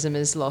feminism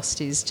has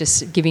lost, is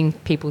just giving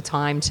people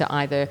time to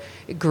either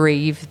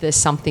grieve the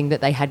something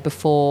that they had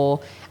before,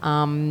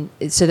 so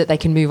that they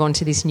can move on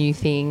to this new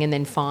thing and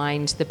then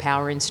find the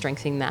power in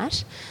strengthening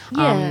that.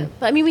 Yeah,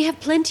 but I mean, we have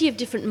plenty of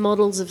different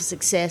models of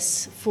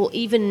success for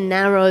even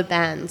narrow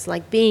bands,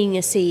 like being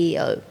a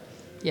CEO.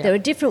 Yeah. There are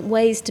different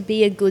ways to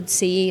be a good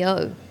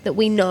CEO that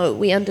we know,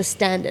 we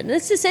understand it. And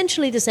it's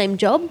essentially the same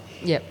job.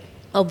 Yep.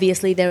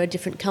 Obviously, there are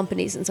different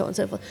companies and so on and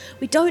so forth.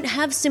 We don't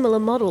have similar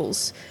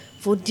models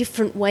for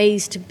different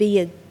ways to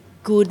be a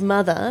good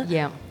mother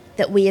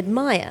that we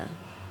admire.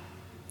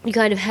 You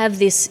kind of have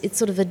this, it's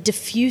sort of a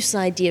diffuse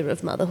idea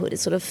of motherhood.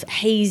 It's sort of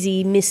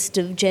hazy mist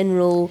of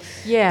general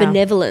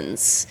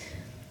benevolence,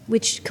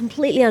 which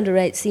completely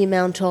underrates the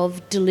amount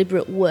of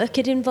deliberate work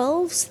it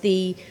involves,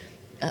 the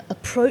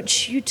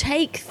approach you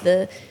take,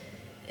 the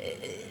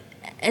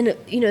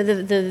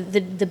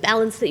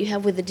balance that you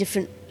have with a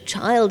different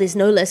child is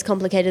no less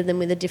complicated than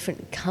with a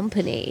different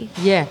company.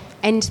 Yeah,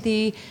 and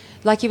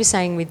like you were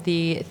saying with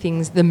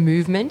the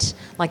movement,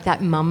 like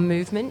that mum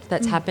movement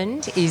that's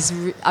happened is,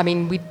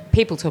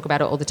 people talk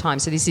about it all the time,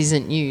 so this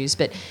isn't news,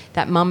 but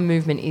that mum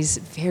movement is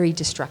very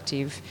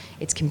destructive.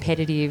 It's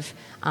competitive,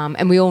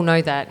 and we all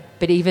know that.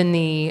 But even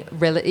the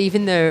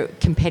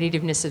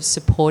competitiveness of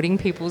supporting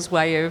people's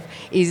way of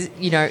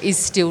is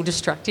still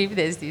destructive.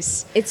 There's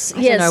this. It's so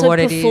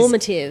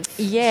performative.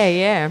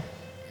 Yeah.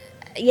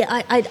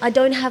 Yeah, I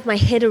don't have my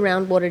head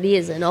around what it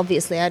is, and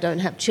obviously I don't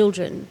have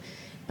children.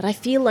 But I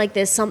feel like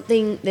there's some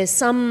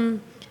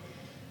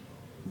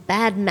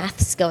bad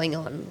maths going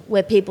on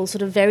where people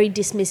sort of very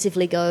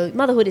dismissively go,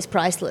 motherhood is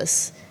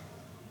priceless,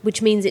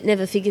 which means it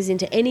never figures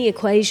into any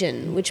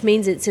equation, which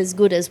means it's as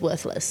good as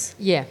worthless.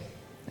 Yeah.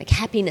 Like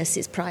happiness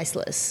is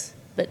priceless,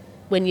 but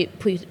when you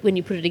put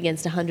it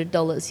against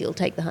 $100, you'll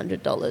take the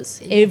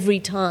 $100 every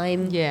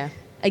time. Yeah.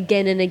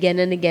 Again and again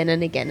and again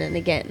and again and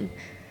again.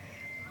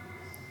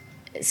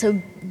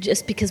 So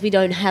just because we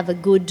don't have a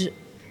good...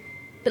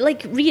 But,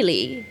 like,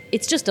 really,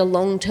 it's just a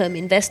long-term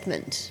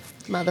investment,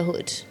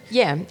 motherhood.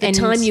 Yeah. The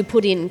time you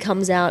put in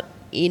comes out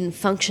in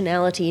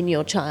functionality in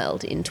your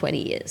child in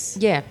 20 years.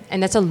 Yeah,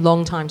 and that's a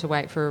long time to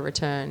wait for a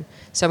return.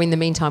 So in the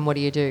meantime, what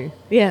do you do?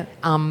 Yeah.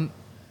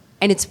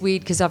 And it's weird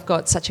because I've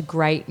got such a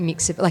great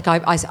mix of... Like, I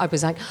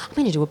was like, I'm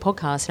going to do a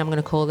podcast and I'm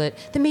going to call it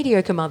The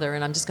Mediocre Mother,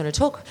 and I'm just going to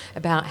talk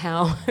about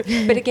how...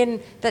 But again,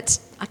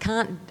 I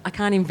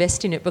can't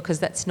invest in it because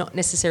that's not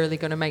necessarily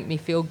going to make me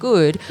feel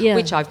good,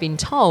 which I've been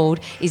told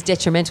is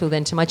detrimental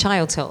then to my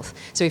child's health.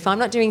 So if I'm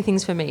not doing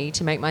things for me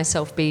to make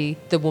myself be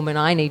the woman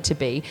I need to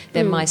be,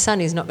 then my son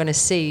is not going to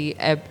see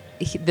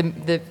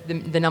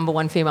the number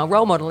one female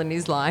role model in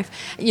his life.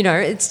 You know,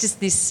 it's just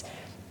this...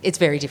 It's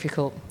very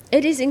difficult.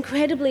 It's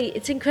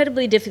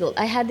incredibly difficult.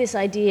 I had this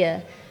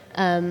idea.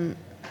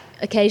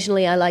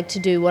 Occasionally I like to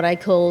do what I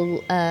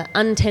call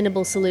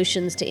untenable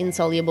solutions to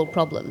insoluble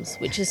problems,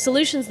 which is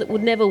solutions that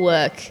would never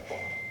work,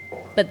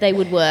 but they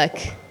would work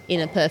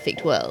in a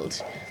perfect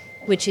world,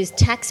 which is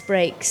tax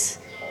breaks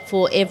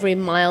for every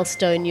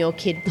milestone your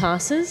kid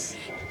passes.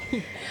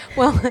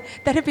 Well,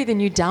 that'd be the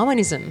new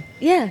Darwinism.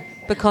 Yeah.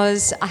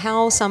 Because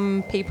how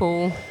some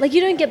people... Like,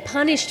 you don't get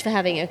punished for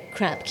having a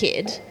crap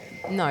kid.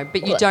 No,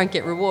 but you don't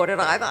get rewarded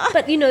either.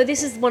 But, you know,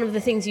 this is one of the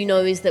things you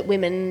know is that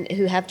women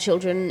who have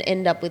children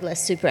end up with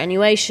less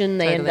superannuation.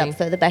 They end up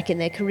further back in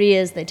their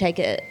careers. They take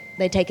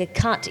a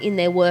cut in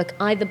their work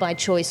either by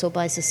choice or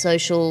by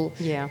social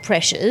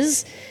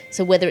pressures.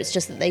 So whether it's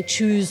just that they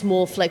choose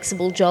more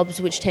flexible jobs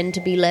which tend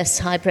to be less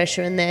high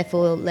pressure and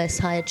therefore less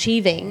high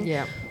achieving,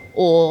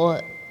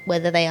 or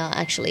whether they are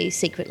actually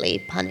secretly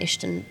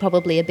punished, and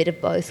probably a bit of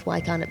both.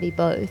 Why can't it be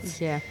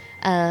both? Yeah.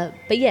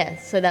 But yeah,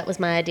 so that was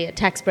my idea.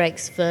 Tax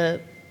breaks for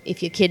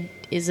if your kid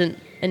isn't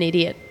an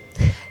idiot.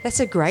 That's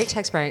a great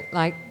tax break.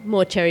 Like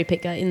more cherry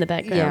picker in the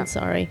background.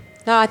 Sorry.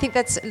 No, I think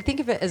think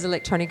of it as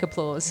electronic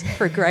applause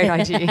for a great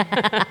idea.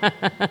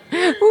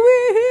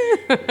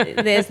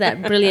 There's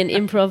that brilliant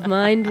improv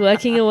mind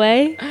working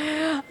away.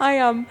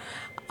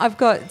 I've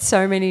got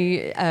so many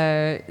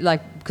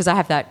because I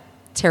have that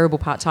terrible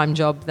part-time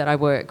job that I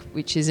work,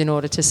 which is in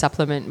order to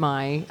supplement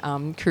my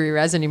career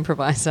as an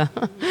improviser.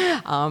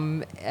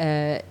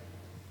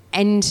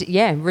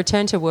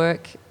 Return to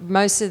work.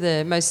 Most of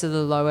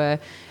the lower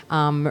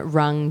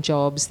rung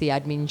jobs, the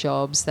admin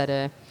jobs that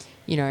are,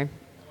 you know,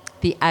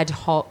 the ad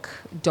hoc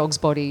dogs'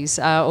 bodies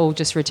are all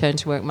just return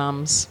to work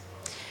mums,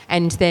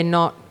 and they're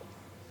not.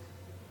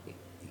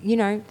 You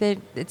know,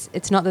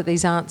 it's not that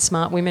these aren't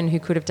smart women who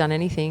could have done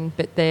anything,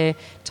 but their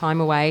time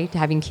away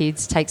having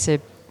kids takes a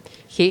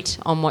hit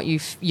on what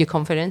your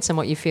confidence and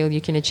what you feel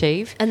you can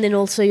achieve. And then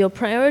also your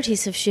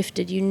priorities have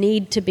shifted. You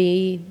need to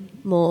be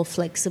more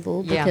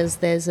flexible because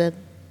there's a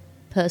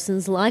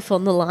person's life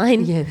on the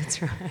line. Yeah,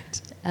 that's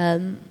right.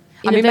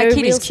 I mean, my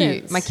kid is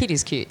cute. Sense. My kid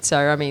is cute. So,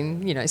 I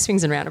mean, you know,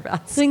 swings and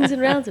roundabouts. Swings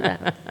and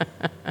roundabouts.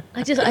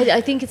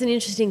 I think it's an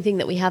interesting thing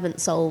that we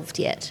haven't solved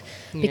yet,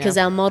 because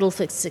our model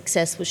for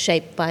success was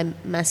shaped by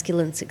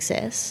masculine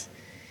success.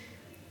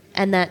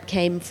 And that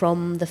came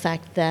from the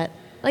fact that,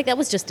 like, that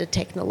was just a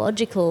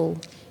technological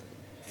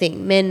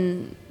thing.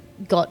 Men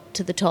got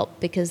to the top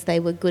because they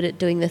were good at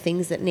doing the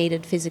things that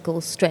needed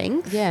physical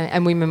strength. Yeah,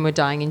 and women were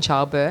dying in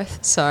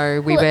childbirth,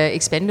 so we were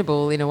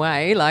expendable in a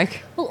way.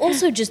 Well,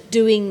 also just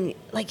doing,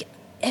 like,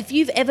 if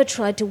you've ever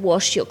tried to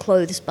wash your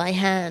clothes by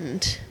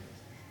hand...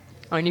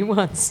 Only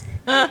once.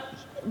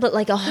 But,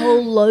 like, a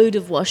whole load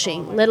of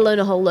washing, let alone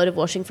a whole load of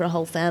washing for a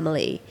whole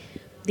family...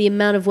 The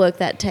amount of work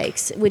that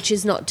takes, which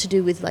is not to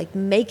do with like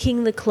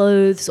making the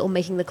clothes or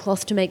making the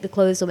cloth to make the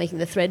clothes or making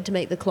the thread to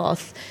make the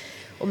cloth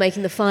or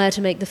making the fire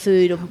to make the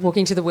food or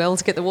walking to the well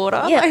to get the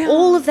water. Yeah,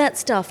 all of that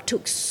stuff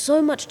took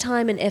so much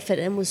time and effort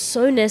and was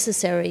so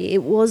necessary.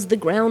 It was the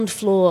ground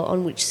floor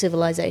on which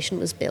civilization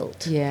was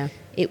built. Yeah.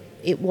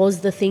 It was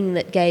the thing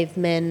that gave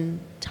men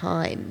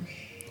time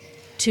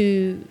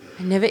to...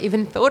 I never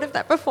even thought of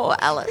that before,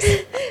 Alice.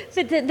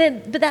 But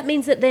that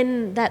means that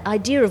then that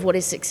idea of what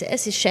is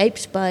success is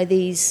shaped by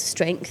these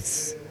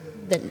strengths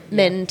that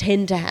men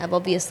tend to have.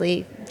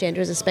 Obviously, gender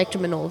is a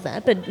spectrum and all of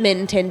that, but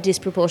men tend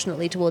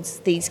disproportionately towards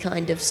these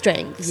kind of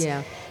strengths.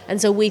 Yeah.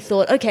 And so we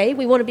thought, okay,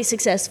 we want to be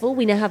successful.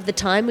 We now have the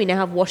time. We now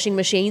have washing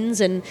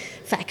machines and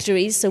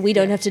factories, so we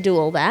don't have to do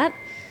all that.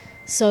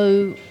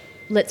 So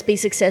let's be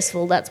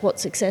successful. That's what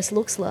success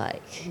looks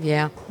like.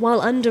 Yeah.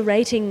 While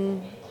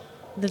underrating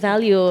the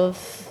value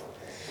of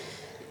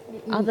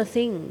other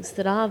things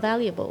that are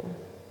valuable.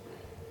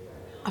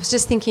 I was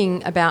just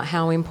thinking about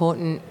how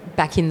important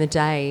back in the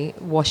day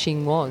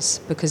washing was,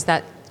 because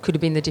that could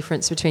have been the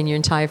difference between your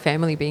entire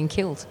family being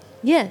killed.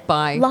 Yeah,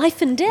 by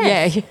life and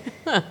death.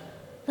 Yeah.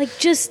 Like,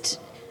 just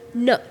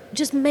no,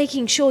 just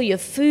making sure your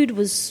food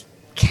was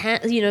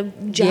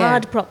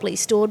jarred properly,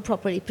 stored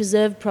properly,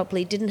 preserved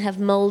properly, didn't have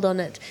mold on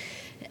it.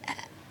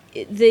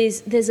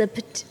 There's a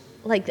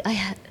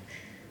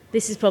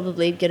this is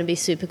probably going to be a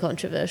super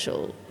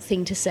controversial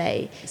thing to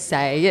say.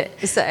 Say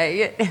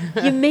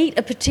it. You meet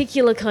a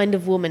particular kind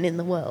of woman in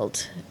the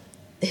world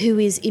who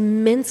is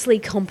immensely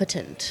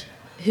competent,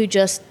 who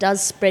just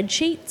does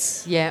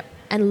spreadsheets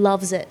and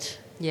loves it.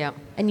 Yeah.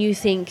 And you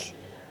think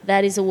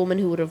that is a woman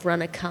who would have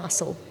run a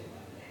castle.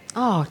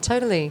 Oh,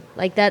 totally.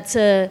 Like that's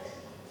a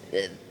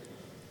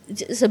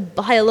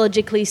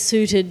biologically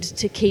suited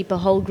to keep a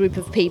whole group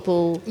of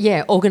people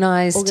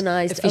organised,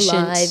 efficient,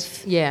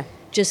 alive. Yeah.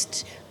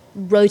 Just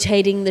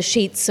rotating the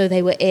sheets so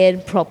they were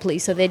aired properly,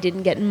 so they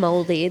didn't get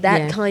mouldy.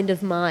 That kind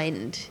of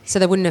mind. So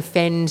they wouldn't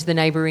offend the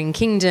neighbouring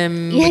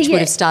kingdom, which would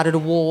have started a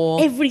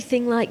war.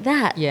 Everything like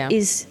that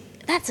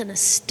that's an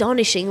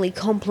astonishingly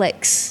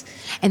complex.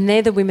 And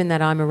they're the women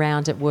that I'm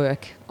around at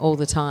work all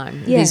the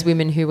time. Yeah. These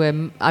women who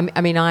are,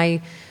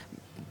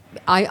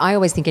 I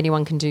always think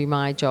anyone can do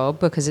my job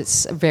because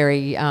it's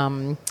very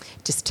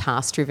just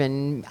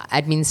task-driven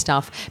admin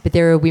stuff. But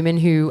there are women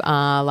who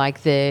are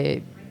like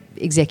the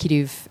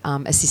executive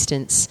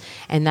assistants,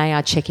 and they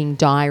are checking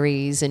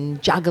diaries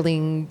and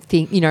juggling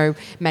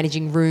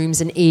managing rooms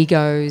and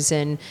egos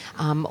and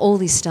all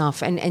this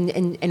stuff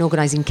and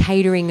organising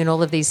catering and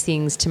all of these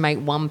things to make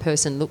one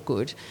person look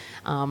good.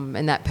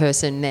 And that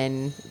person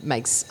then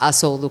makes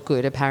us all look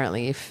good,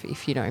 apparently, if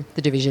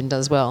the division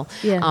does well.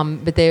 Yeah.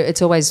 But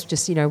it's always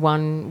just,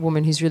 one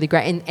woman who's really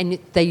great. And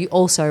they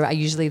also are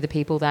usually the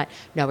people that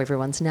know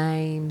everyone's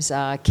names,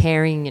 are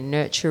caring and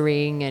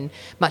nurturing and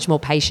much more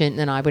patient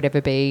than I would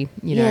ever be,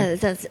 Yeah,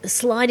 that's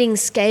sliding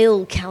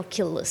scale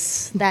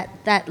calculus.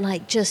 That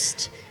like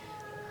just...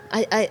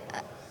 I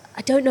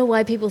don't know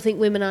why people think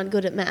women aren't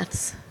good at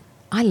maths.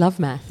 I love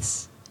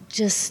maths.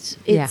 Just,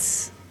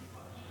 it's...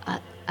 Yeah.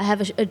 I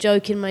have a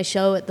joke in my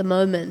show at the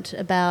moment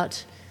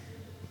about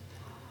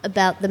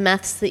the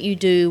maths that you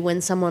do when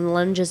someone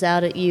lunges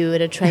out at you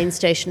at a train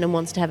station and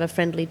wants to have a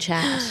friendly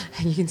chat.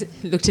 You can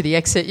look to the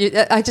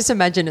exit. I just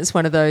imagine it's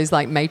one of those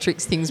like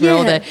Matrix things where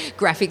all the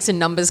graphics and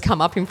numbers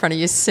come up in front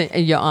of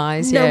your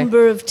eyes.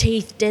 Number of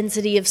teeth,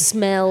 density of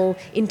smell,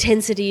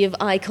 intensity of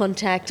eye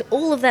contact,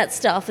 all of that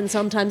stuff, and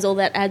sometimes all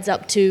that adds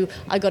up to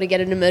I got to get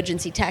an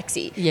emergency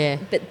taxi. Yeah.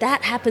 But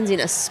that happens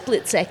in a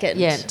split second.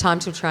 Yeah, time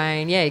to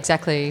train. Yeah,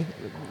 exactly.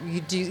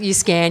 You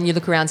scan, you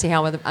look around, see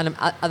how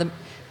other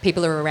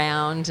people are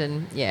around,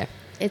 and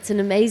it's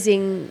an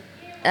amazing.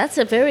 That's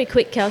a very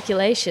quick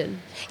calculation.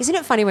 Isn't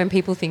it funny when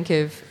people think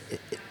of,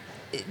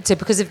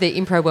 because of the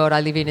impro world I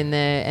live in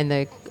and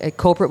the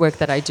corporate work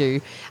that I do,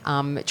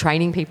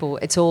 training people,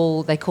 it's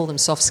all, they call them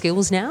soft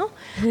skills now,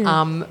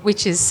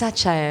 which is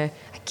such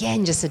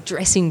just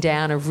addressing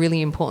down of really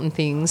important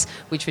things,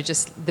 which were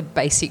just the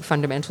basic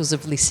fundamentals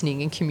of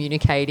listening and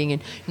communicating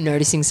and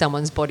noticing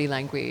someone's body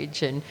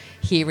language and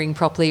hearing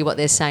properly what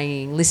they're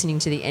saying, listening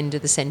to the end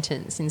of the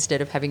sentence instead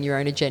of having your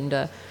own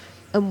agenda.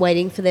 And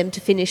waiting for them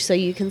to finish so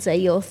you can say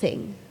your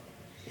thing.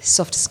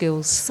 Soft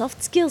skills.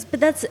 Soft skills.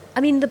 But that's,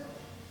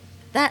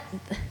 that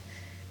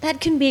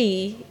can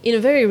be, in a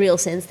very real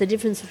sense, the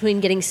difference between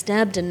getting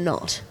stabbed and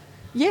not.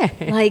 Yeah.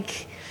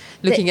 Like...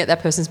 Looking at that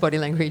person's body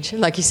language,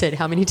 like you said,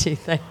 how many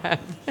teeth they have.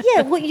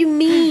 Yeah, what you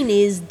mean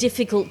is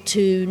difficult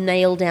to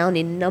nail down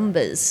in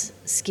numbers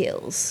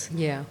skills.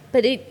 Yeah.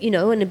 But in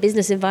a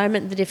business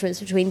environment, the difference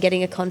between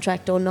getting a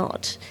contract or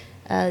not,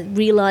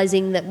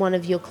 realising that one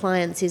of your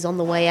clients is on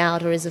the way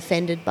out or is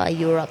offended by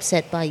you or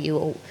upset by you,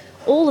 or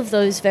all of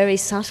those very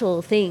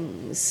subtle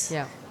things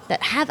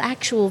that have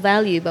actual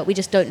value, but we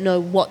just don't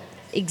know what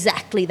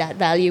exactly that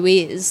value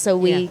is, so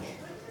we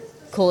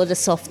call it a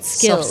soft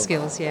skill. Soft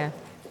skills, yeah.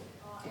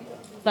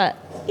 But,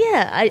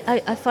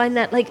 I find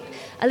that, like,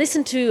 I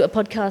listened to a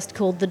podcast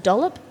called The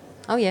Dollop.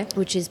 Oh, yeah.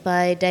 Which is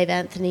by Dave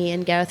Anthony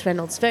and Gareth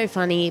Reynolds. Very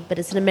funny, but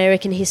it's an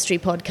American history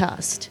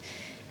podcast.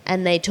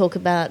 And they talk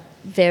about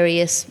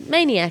various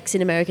maniacs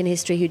in American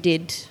history who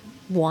did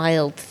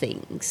wild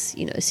things,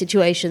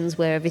 situations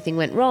where everything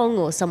went wrong,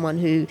 or someone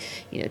who,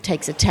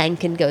 takes a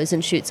tank and goes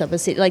and shoots up a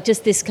city, like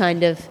just this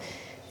kind of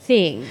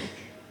thing.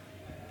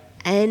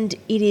 And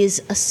it is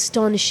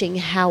astonishing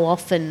how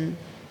often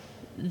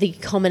the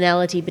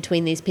commonality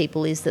between these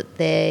people is that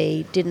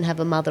they didn't have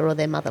a mother or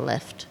their mother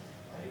left.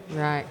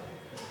 Right.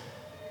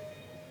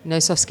 No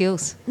soft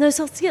skills. No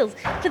soft skills.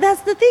 But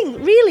that's the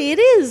thing. Really, it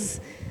is.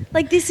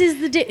 Like, this is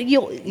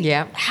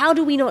the... How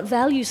do we not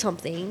value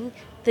something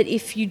that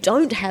if you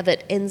don't have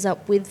it ends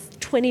up with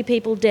 20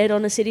 people dead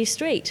on a city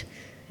street?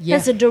 Yeah.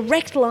 That's a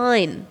direct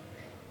line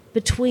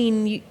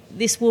between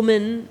this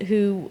woman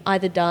who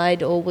either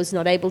died or was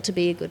not able to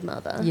be a good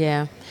mother.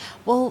 Yeah.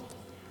 Well...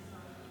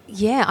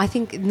 Yeah, I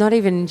think not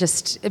even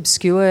just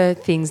obscure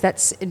things.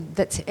 That's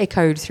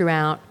echoed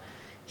throughout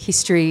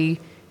history,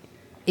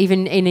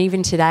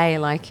 even today.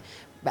 Like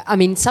I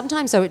mean,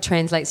 sometimes though it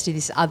translates to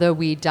this other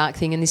weird dark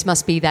thing, and this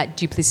must be that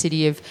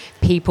duplicity of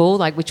people,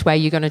 like which way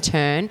you're going to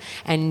turn,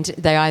 and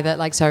they either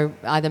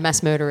either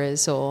mass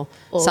murderers or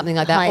something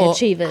like that,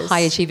 high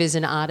achievers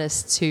and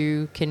artists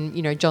who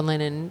can, John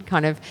Lennon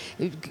kind of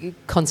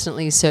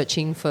constantly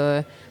searching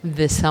for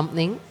the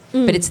something,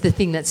 but it's the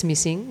thing that's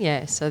missing.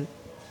 Yeah, so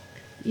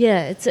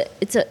yeah,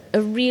 it's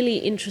a really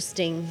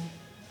interesting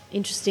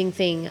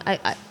thing.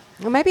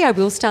 Well, maybe I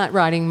will start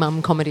writing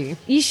mum comedy.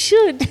 You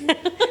should,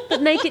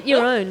 but make it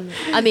your own.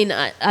 I mean,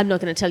 I'm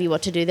not going to tell you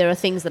what to do. There are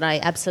things that I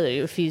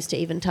absolutely refuse to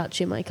even touch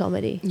in my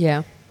comedy.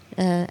 Yeah.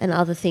 And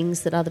other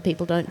things that other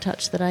people don't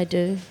touch that I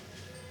do.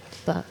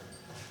 But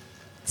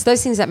it's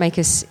those things that make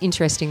us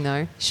interesting,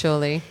 though,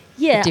 surely.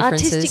 Yeah,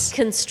 artistic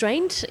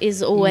constraint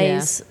is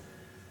always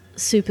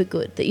super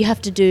good, that you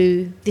have to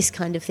do this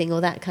kind of thing or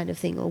that kind of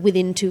thing or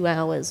within 2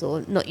 hours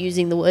or not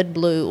using the word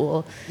blue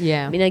or...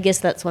 Yeah. I mean, I guess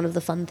that's one of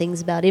the fun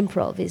things about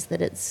improv is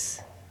that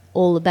it's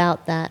all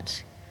about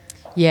that.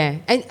 Yeah,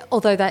 and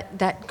although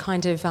that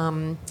kind of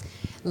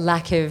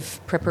lack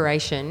of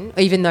preparation,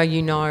 even though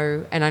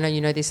and I know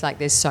you know this, like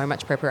there's so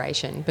much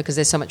preparation because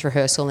there's so much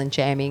rehearsal and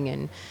jamming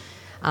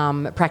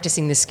and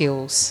practicing the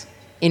skills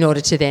in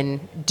order to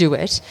then do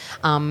it,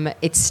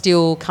 it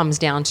still comes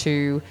down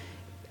to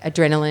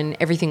adrenaline,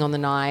 everything on the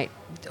night,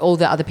 all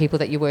the other people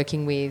that you're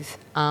working with,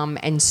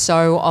 and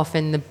so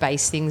often the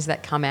base things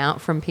that come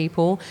out from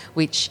people,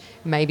 which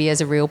maybe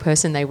as a real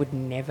person they would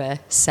never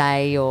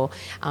say, or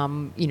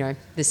the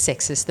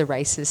sexist, the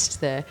racist,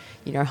 the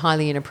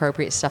highly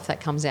inappropriate stuff that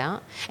comes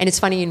out. And it's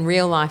funny, in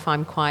real life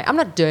I'm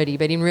not dirty,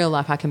 but in real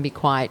life I can be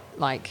quite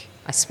like,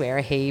 I swear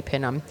a heap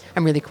and I'm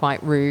really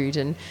quite rude,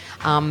 and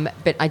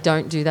but I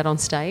don't do that on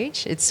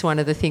stage. It's one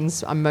of the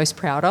things I'm most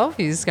proud of,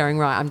 is going,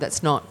 right,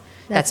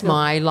 that's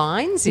my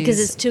lines. Because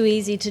it's too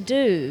easy to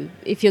do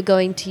if you're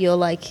going to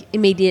your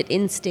immediate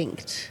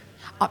instinct.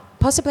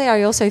 Possibly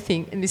I also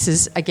think, and this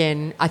is,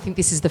 again, I think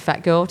this is the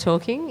fat girl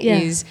talking,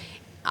 is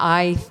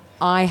I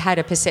had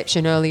a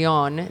perception early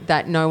on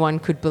that no one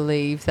could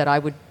believe that I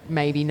would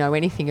maybe know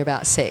anything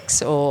about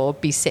sex or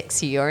be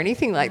sexy or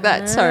anything like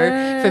that. So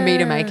for me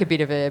to make a bit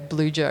of a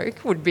blue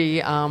joke would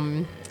be...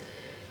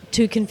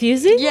 too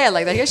confusing? Yeah,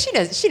 like they go, she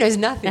knows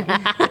nothing.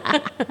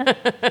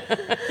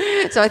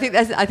 So I think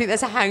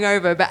that's a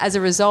hangover. But as a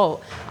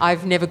result,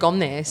 I've never gone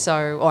there.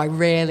 Or I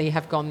rarely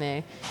have gone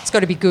there. It's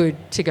got to be good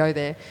to go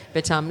there.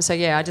 But so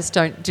yeah, I just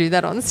don't do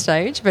that on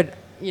stage. But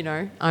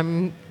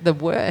I'm the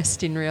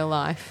worst in real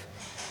life.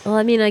 Well,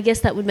 I mean, I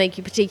guess that would make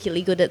you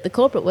particularly good at the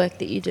corporate work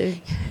that you do.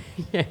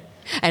 Yeah.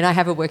 And I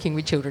have a working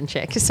with children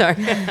check, so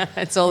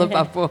it's all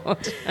above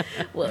board.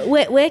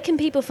 Where can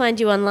people find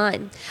you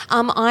online?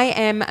 I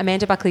am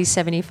Amanda Buckley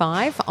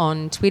 75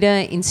 on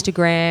Twitter,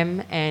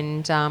 Instagram,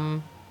 and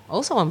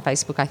also on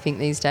Facebook, I think,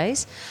 these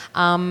days.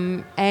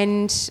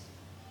 And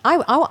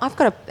I've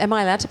got am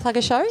I allowed to plug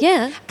a show?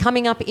 Yeah.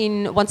 Coming up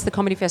once the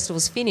comedy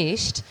festival's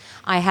finished,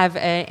 I have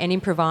an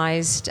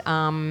improvised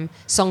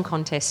song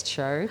contest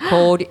show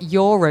called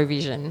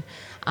Eurovision.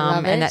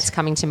 And that's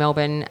coming to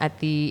Melbourne at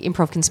the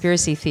Improv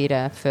Conspiracy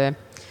Theatre for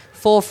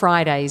 4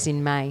 Fridays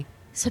in May.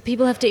 So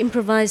people have to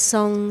improvise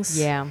songs?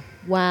 Yeah.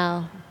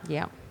 Wow.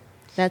 Yeah.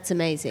 That's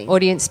amazing.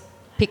 Audience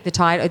pick the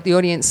title. The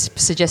audience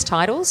suggest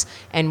titles,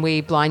 and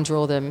we blind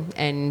draw them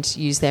and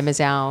use them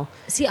as our...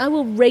 See, I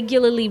will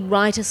regularly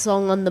write a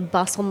song on the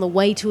bus on the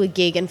way to a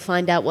gig and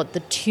find out what the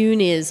tune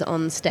is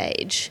on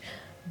stage,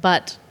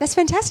 but... That's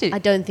fantastic. I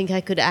don't think I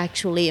could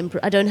actually...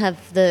 I don't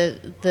have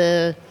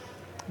the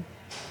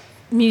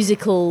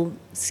musical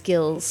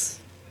skills.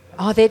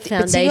 But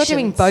so you're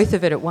doing both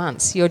of it at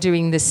once. You're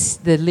doing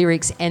the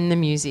lyrics and the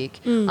music.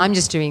 I'm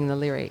just doing the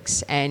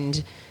lyrics,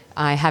 and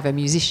I have a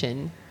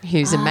musician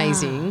who's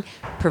amazing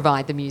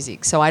provide the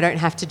music. So I don't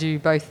have to do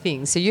both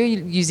things. So you're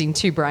using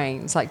 2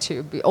 brains,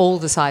 all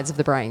the sides of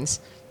the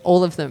brains,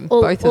 all of them,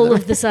 both of them. All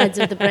of the sides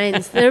of the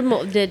brains.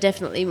 They're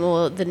definitely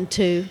more than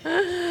 2.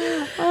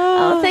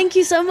 Oh, thank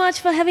you so much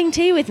for having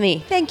tea with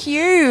me. Thank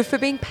you for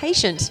being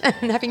patient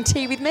and having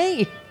tea with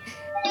me.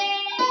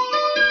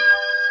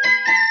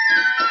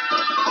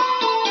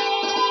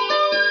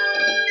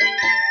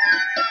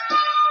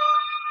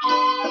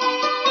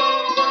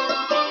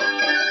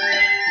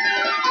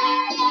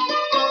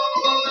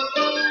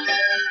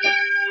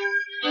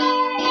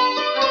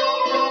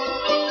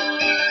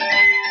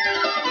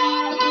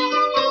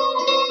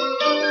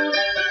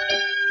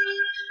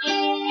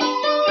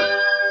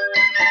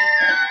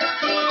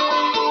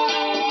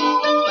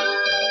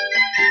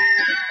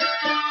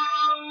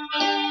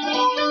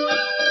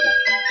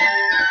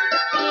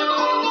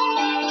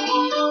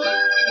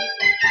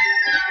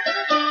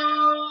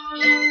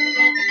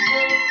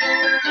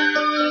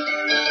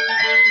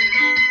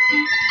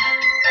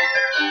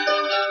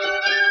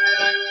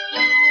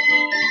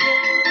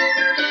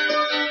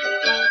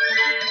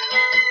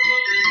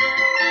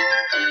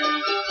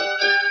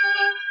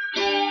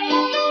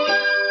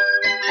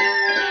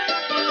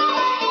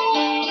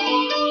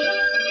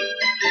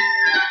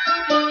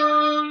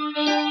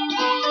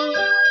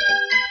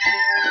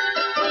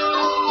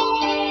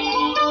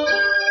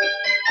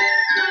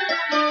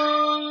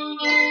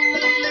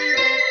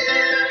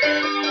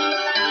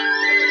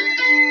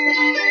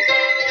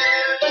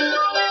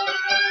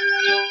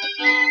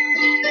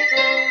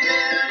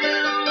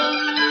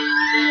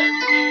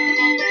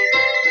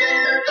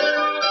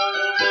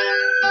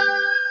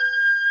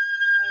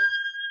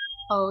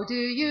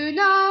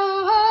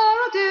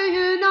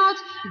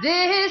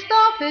 This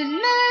office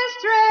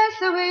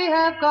mistress we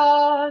have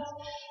got,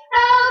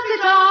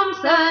 Elsie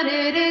Thompson,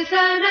 it is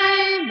her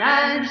name,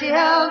 and she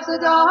helps the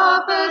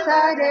doffers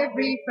at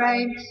every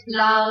frame.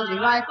 Loudy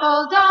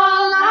rifle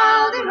doll,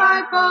 loudy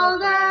rifle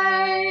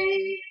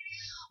day.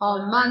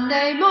 On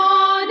Monday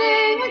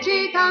morning when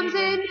she comes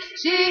in,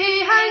 she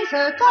hangs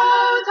her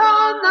coat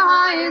on the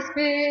highest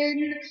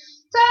pin,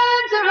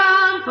 turns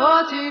around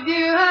for to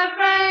view her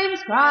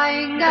frames,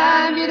 crying,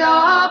 damn you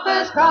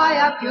doffers, cry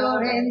up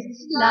your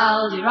ends.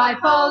 Loudy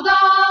rifle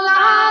doll,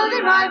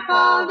 loudy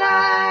rifle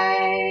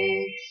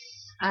day.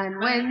 And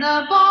when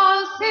the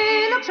boss,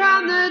 he looks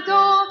round the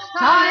door,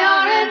 tie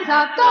our ends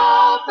up,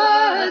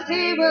 doffers,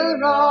 he will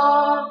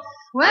roar.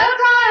 Well,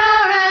 tie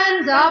our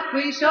ends up,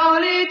 we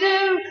surely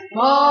do,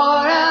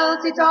 for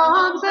Elsie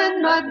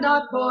Thompson, but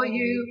not for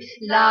you.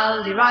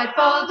 Loudy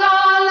rifle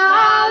doll,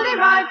 loudy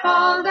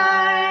rifle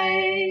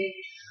day.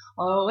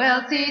 Oh,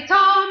 Elsie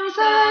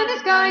Thompson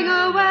is going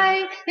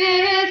away,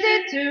 is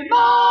it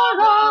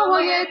tomorrow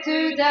or yet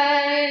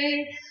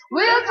today?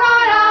 We'll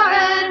tie our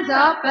ends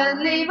up and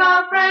leave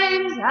our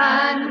frames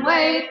and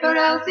wait for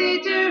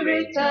Elsie to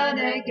return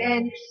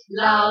again.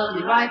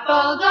 Loudy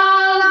rifle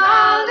doll,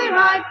 loudy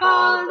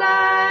rifle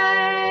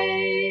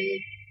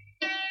day.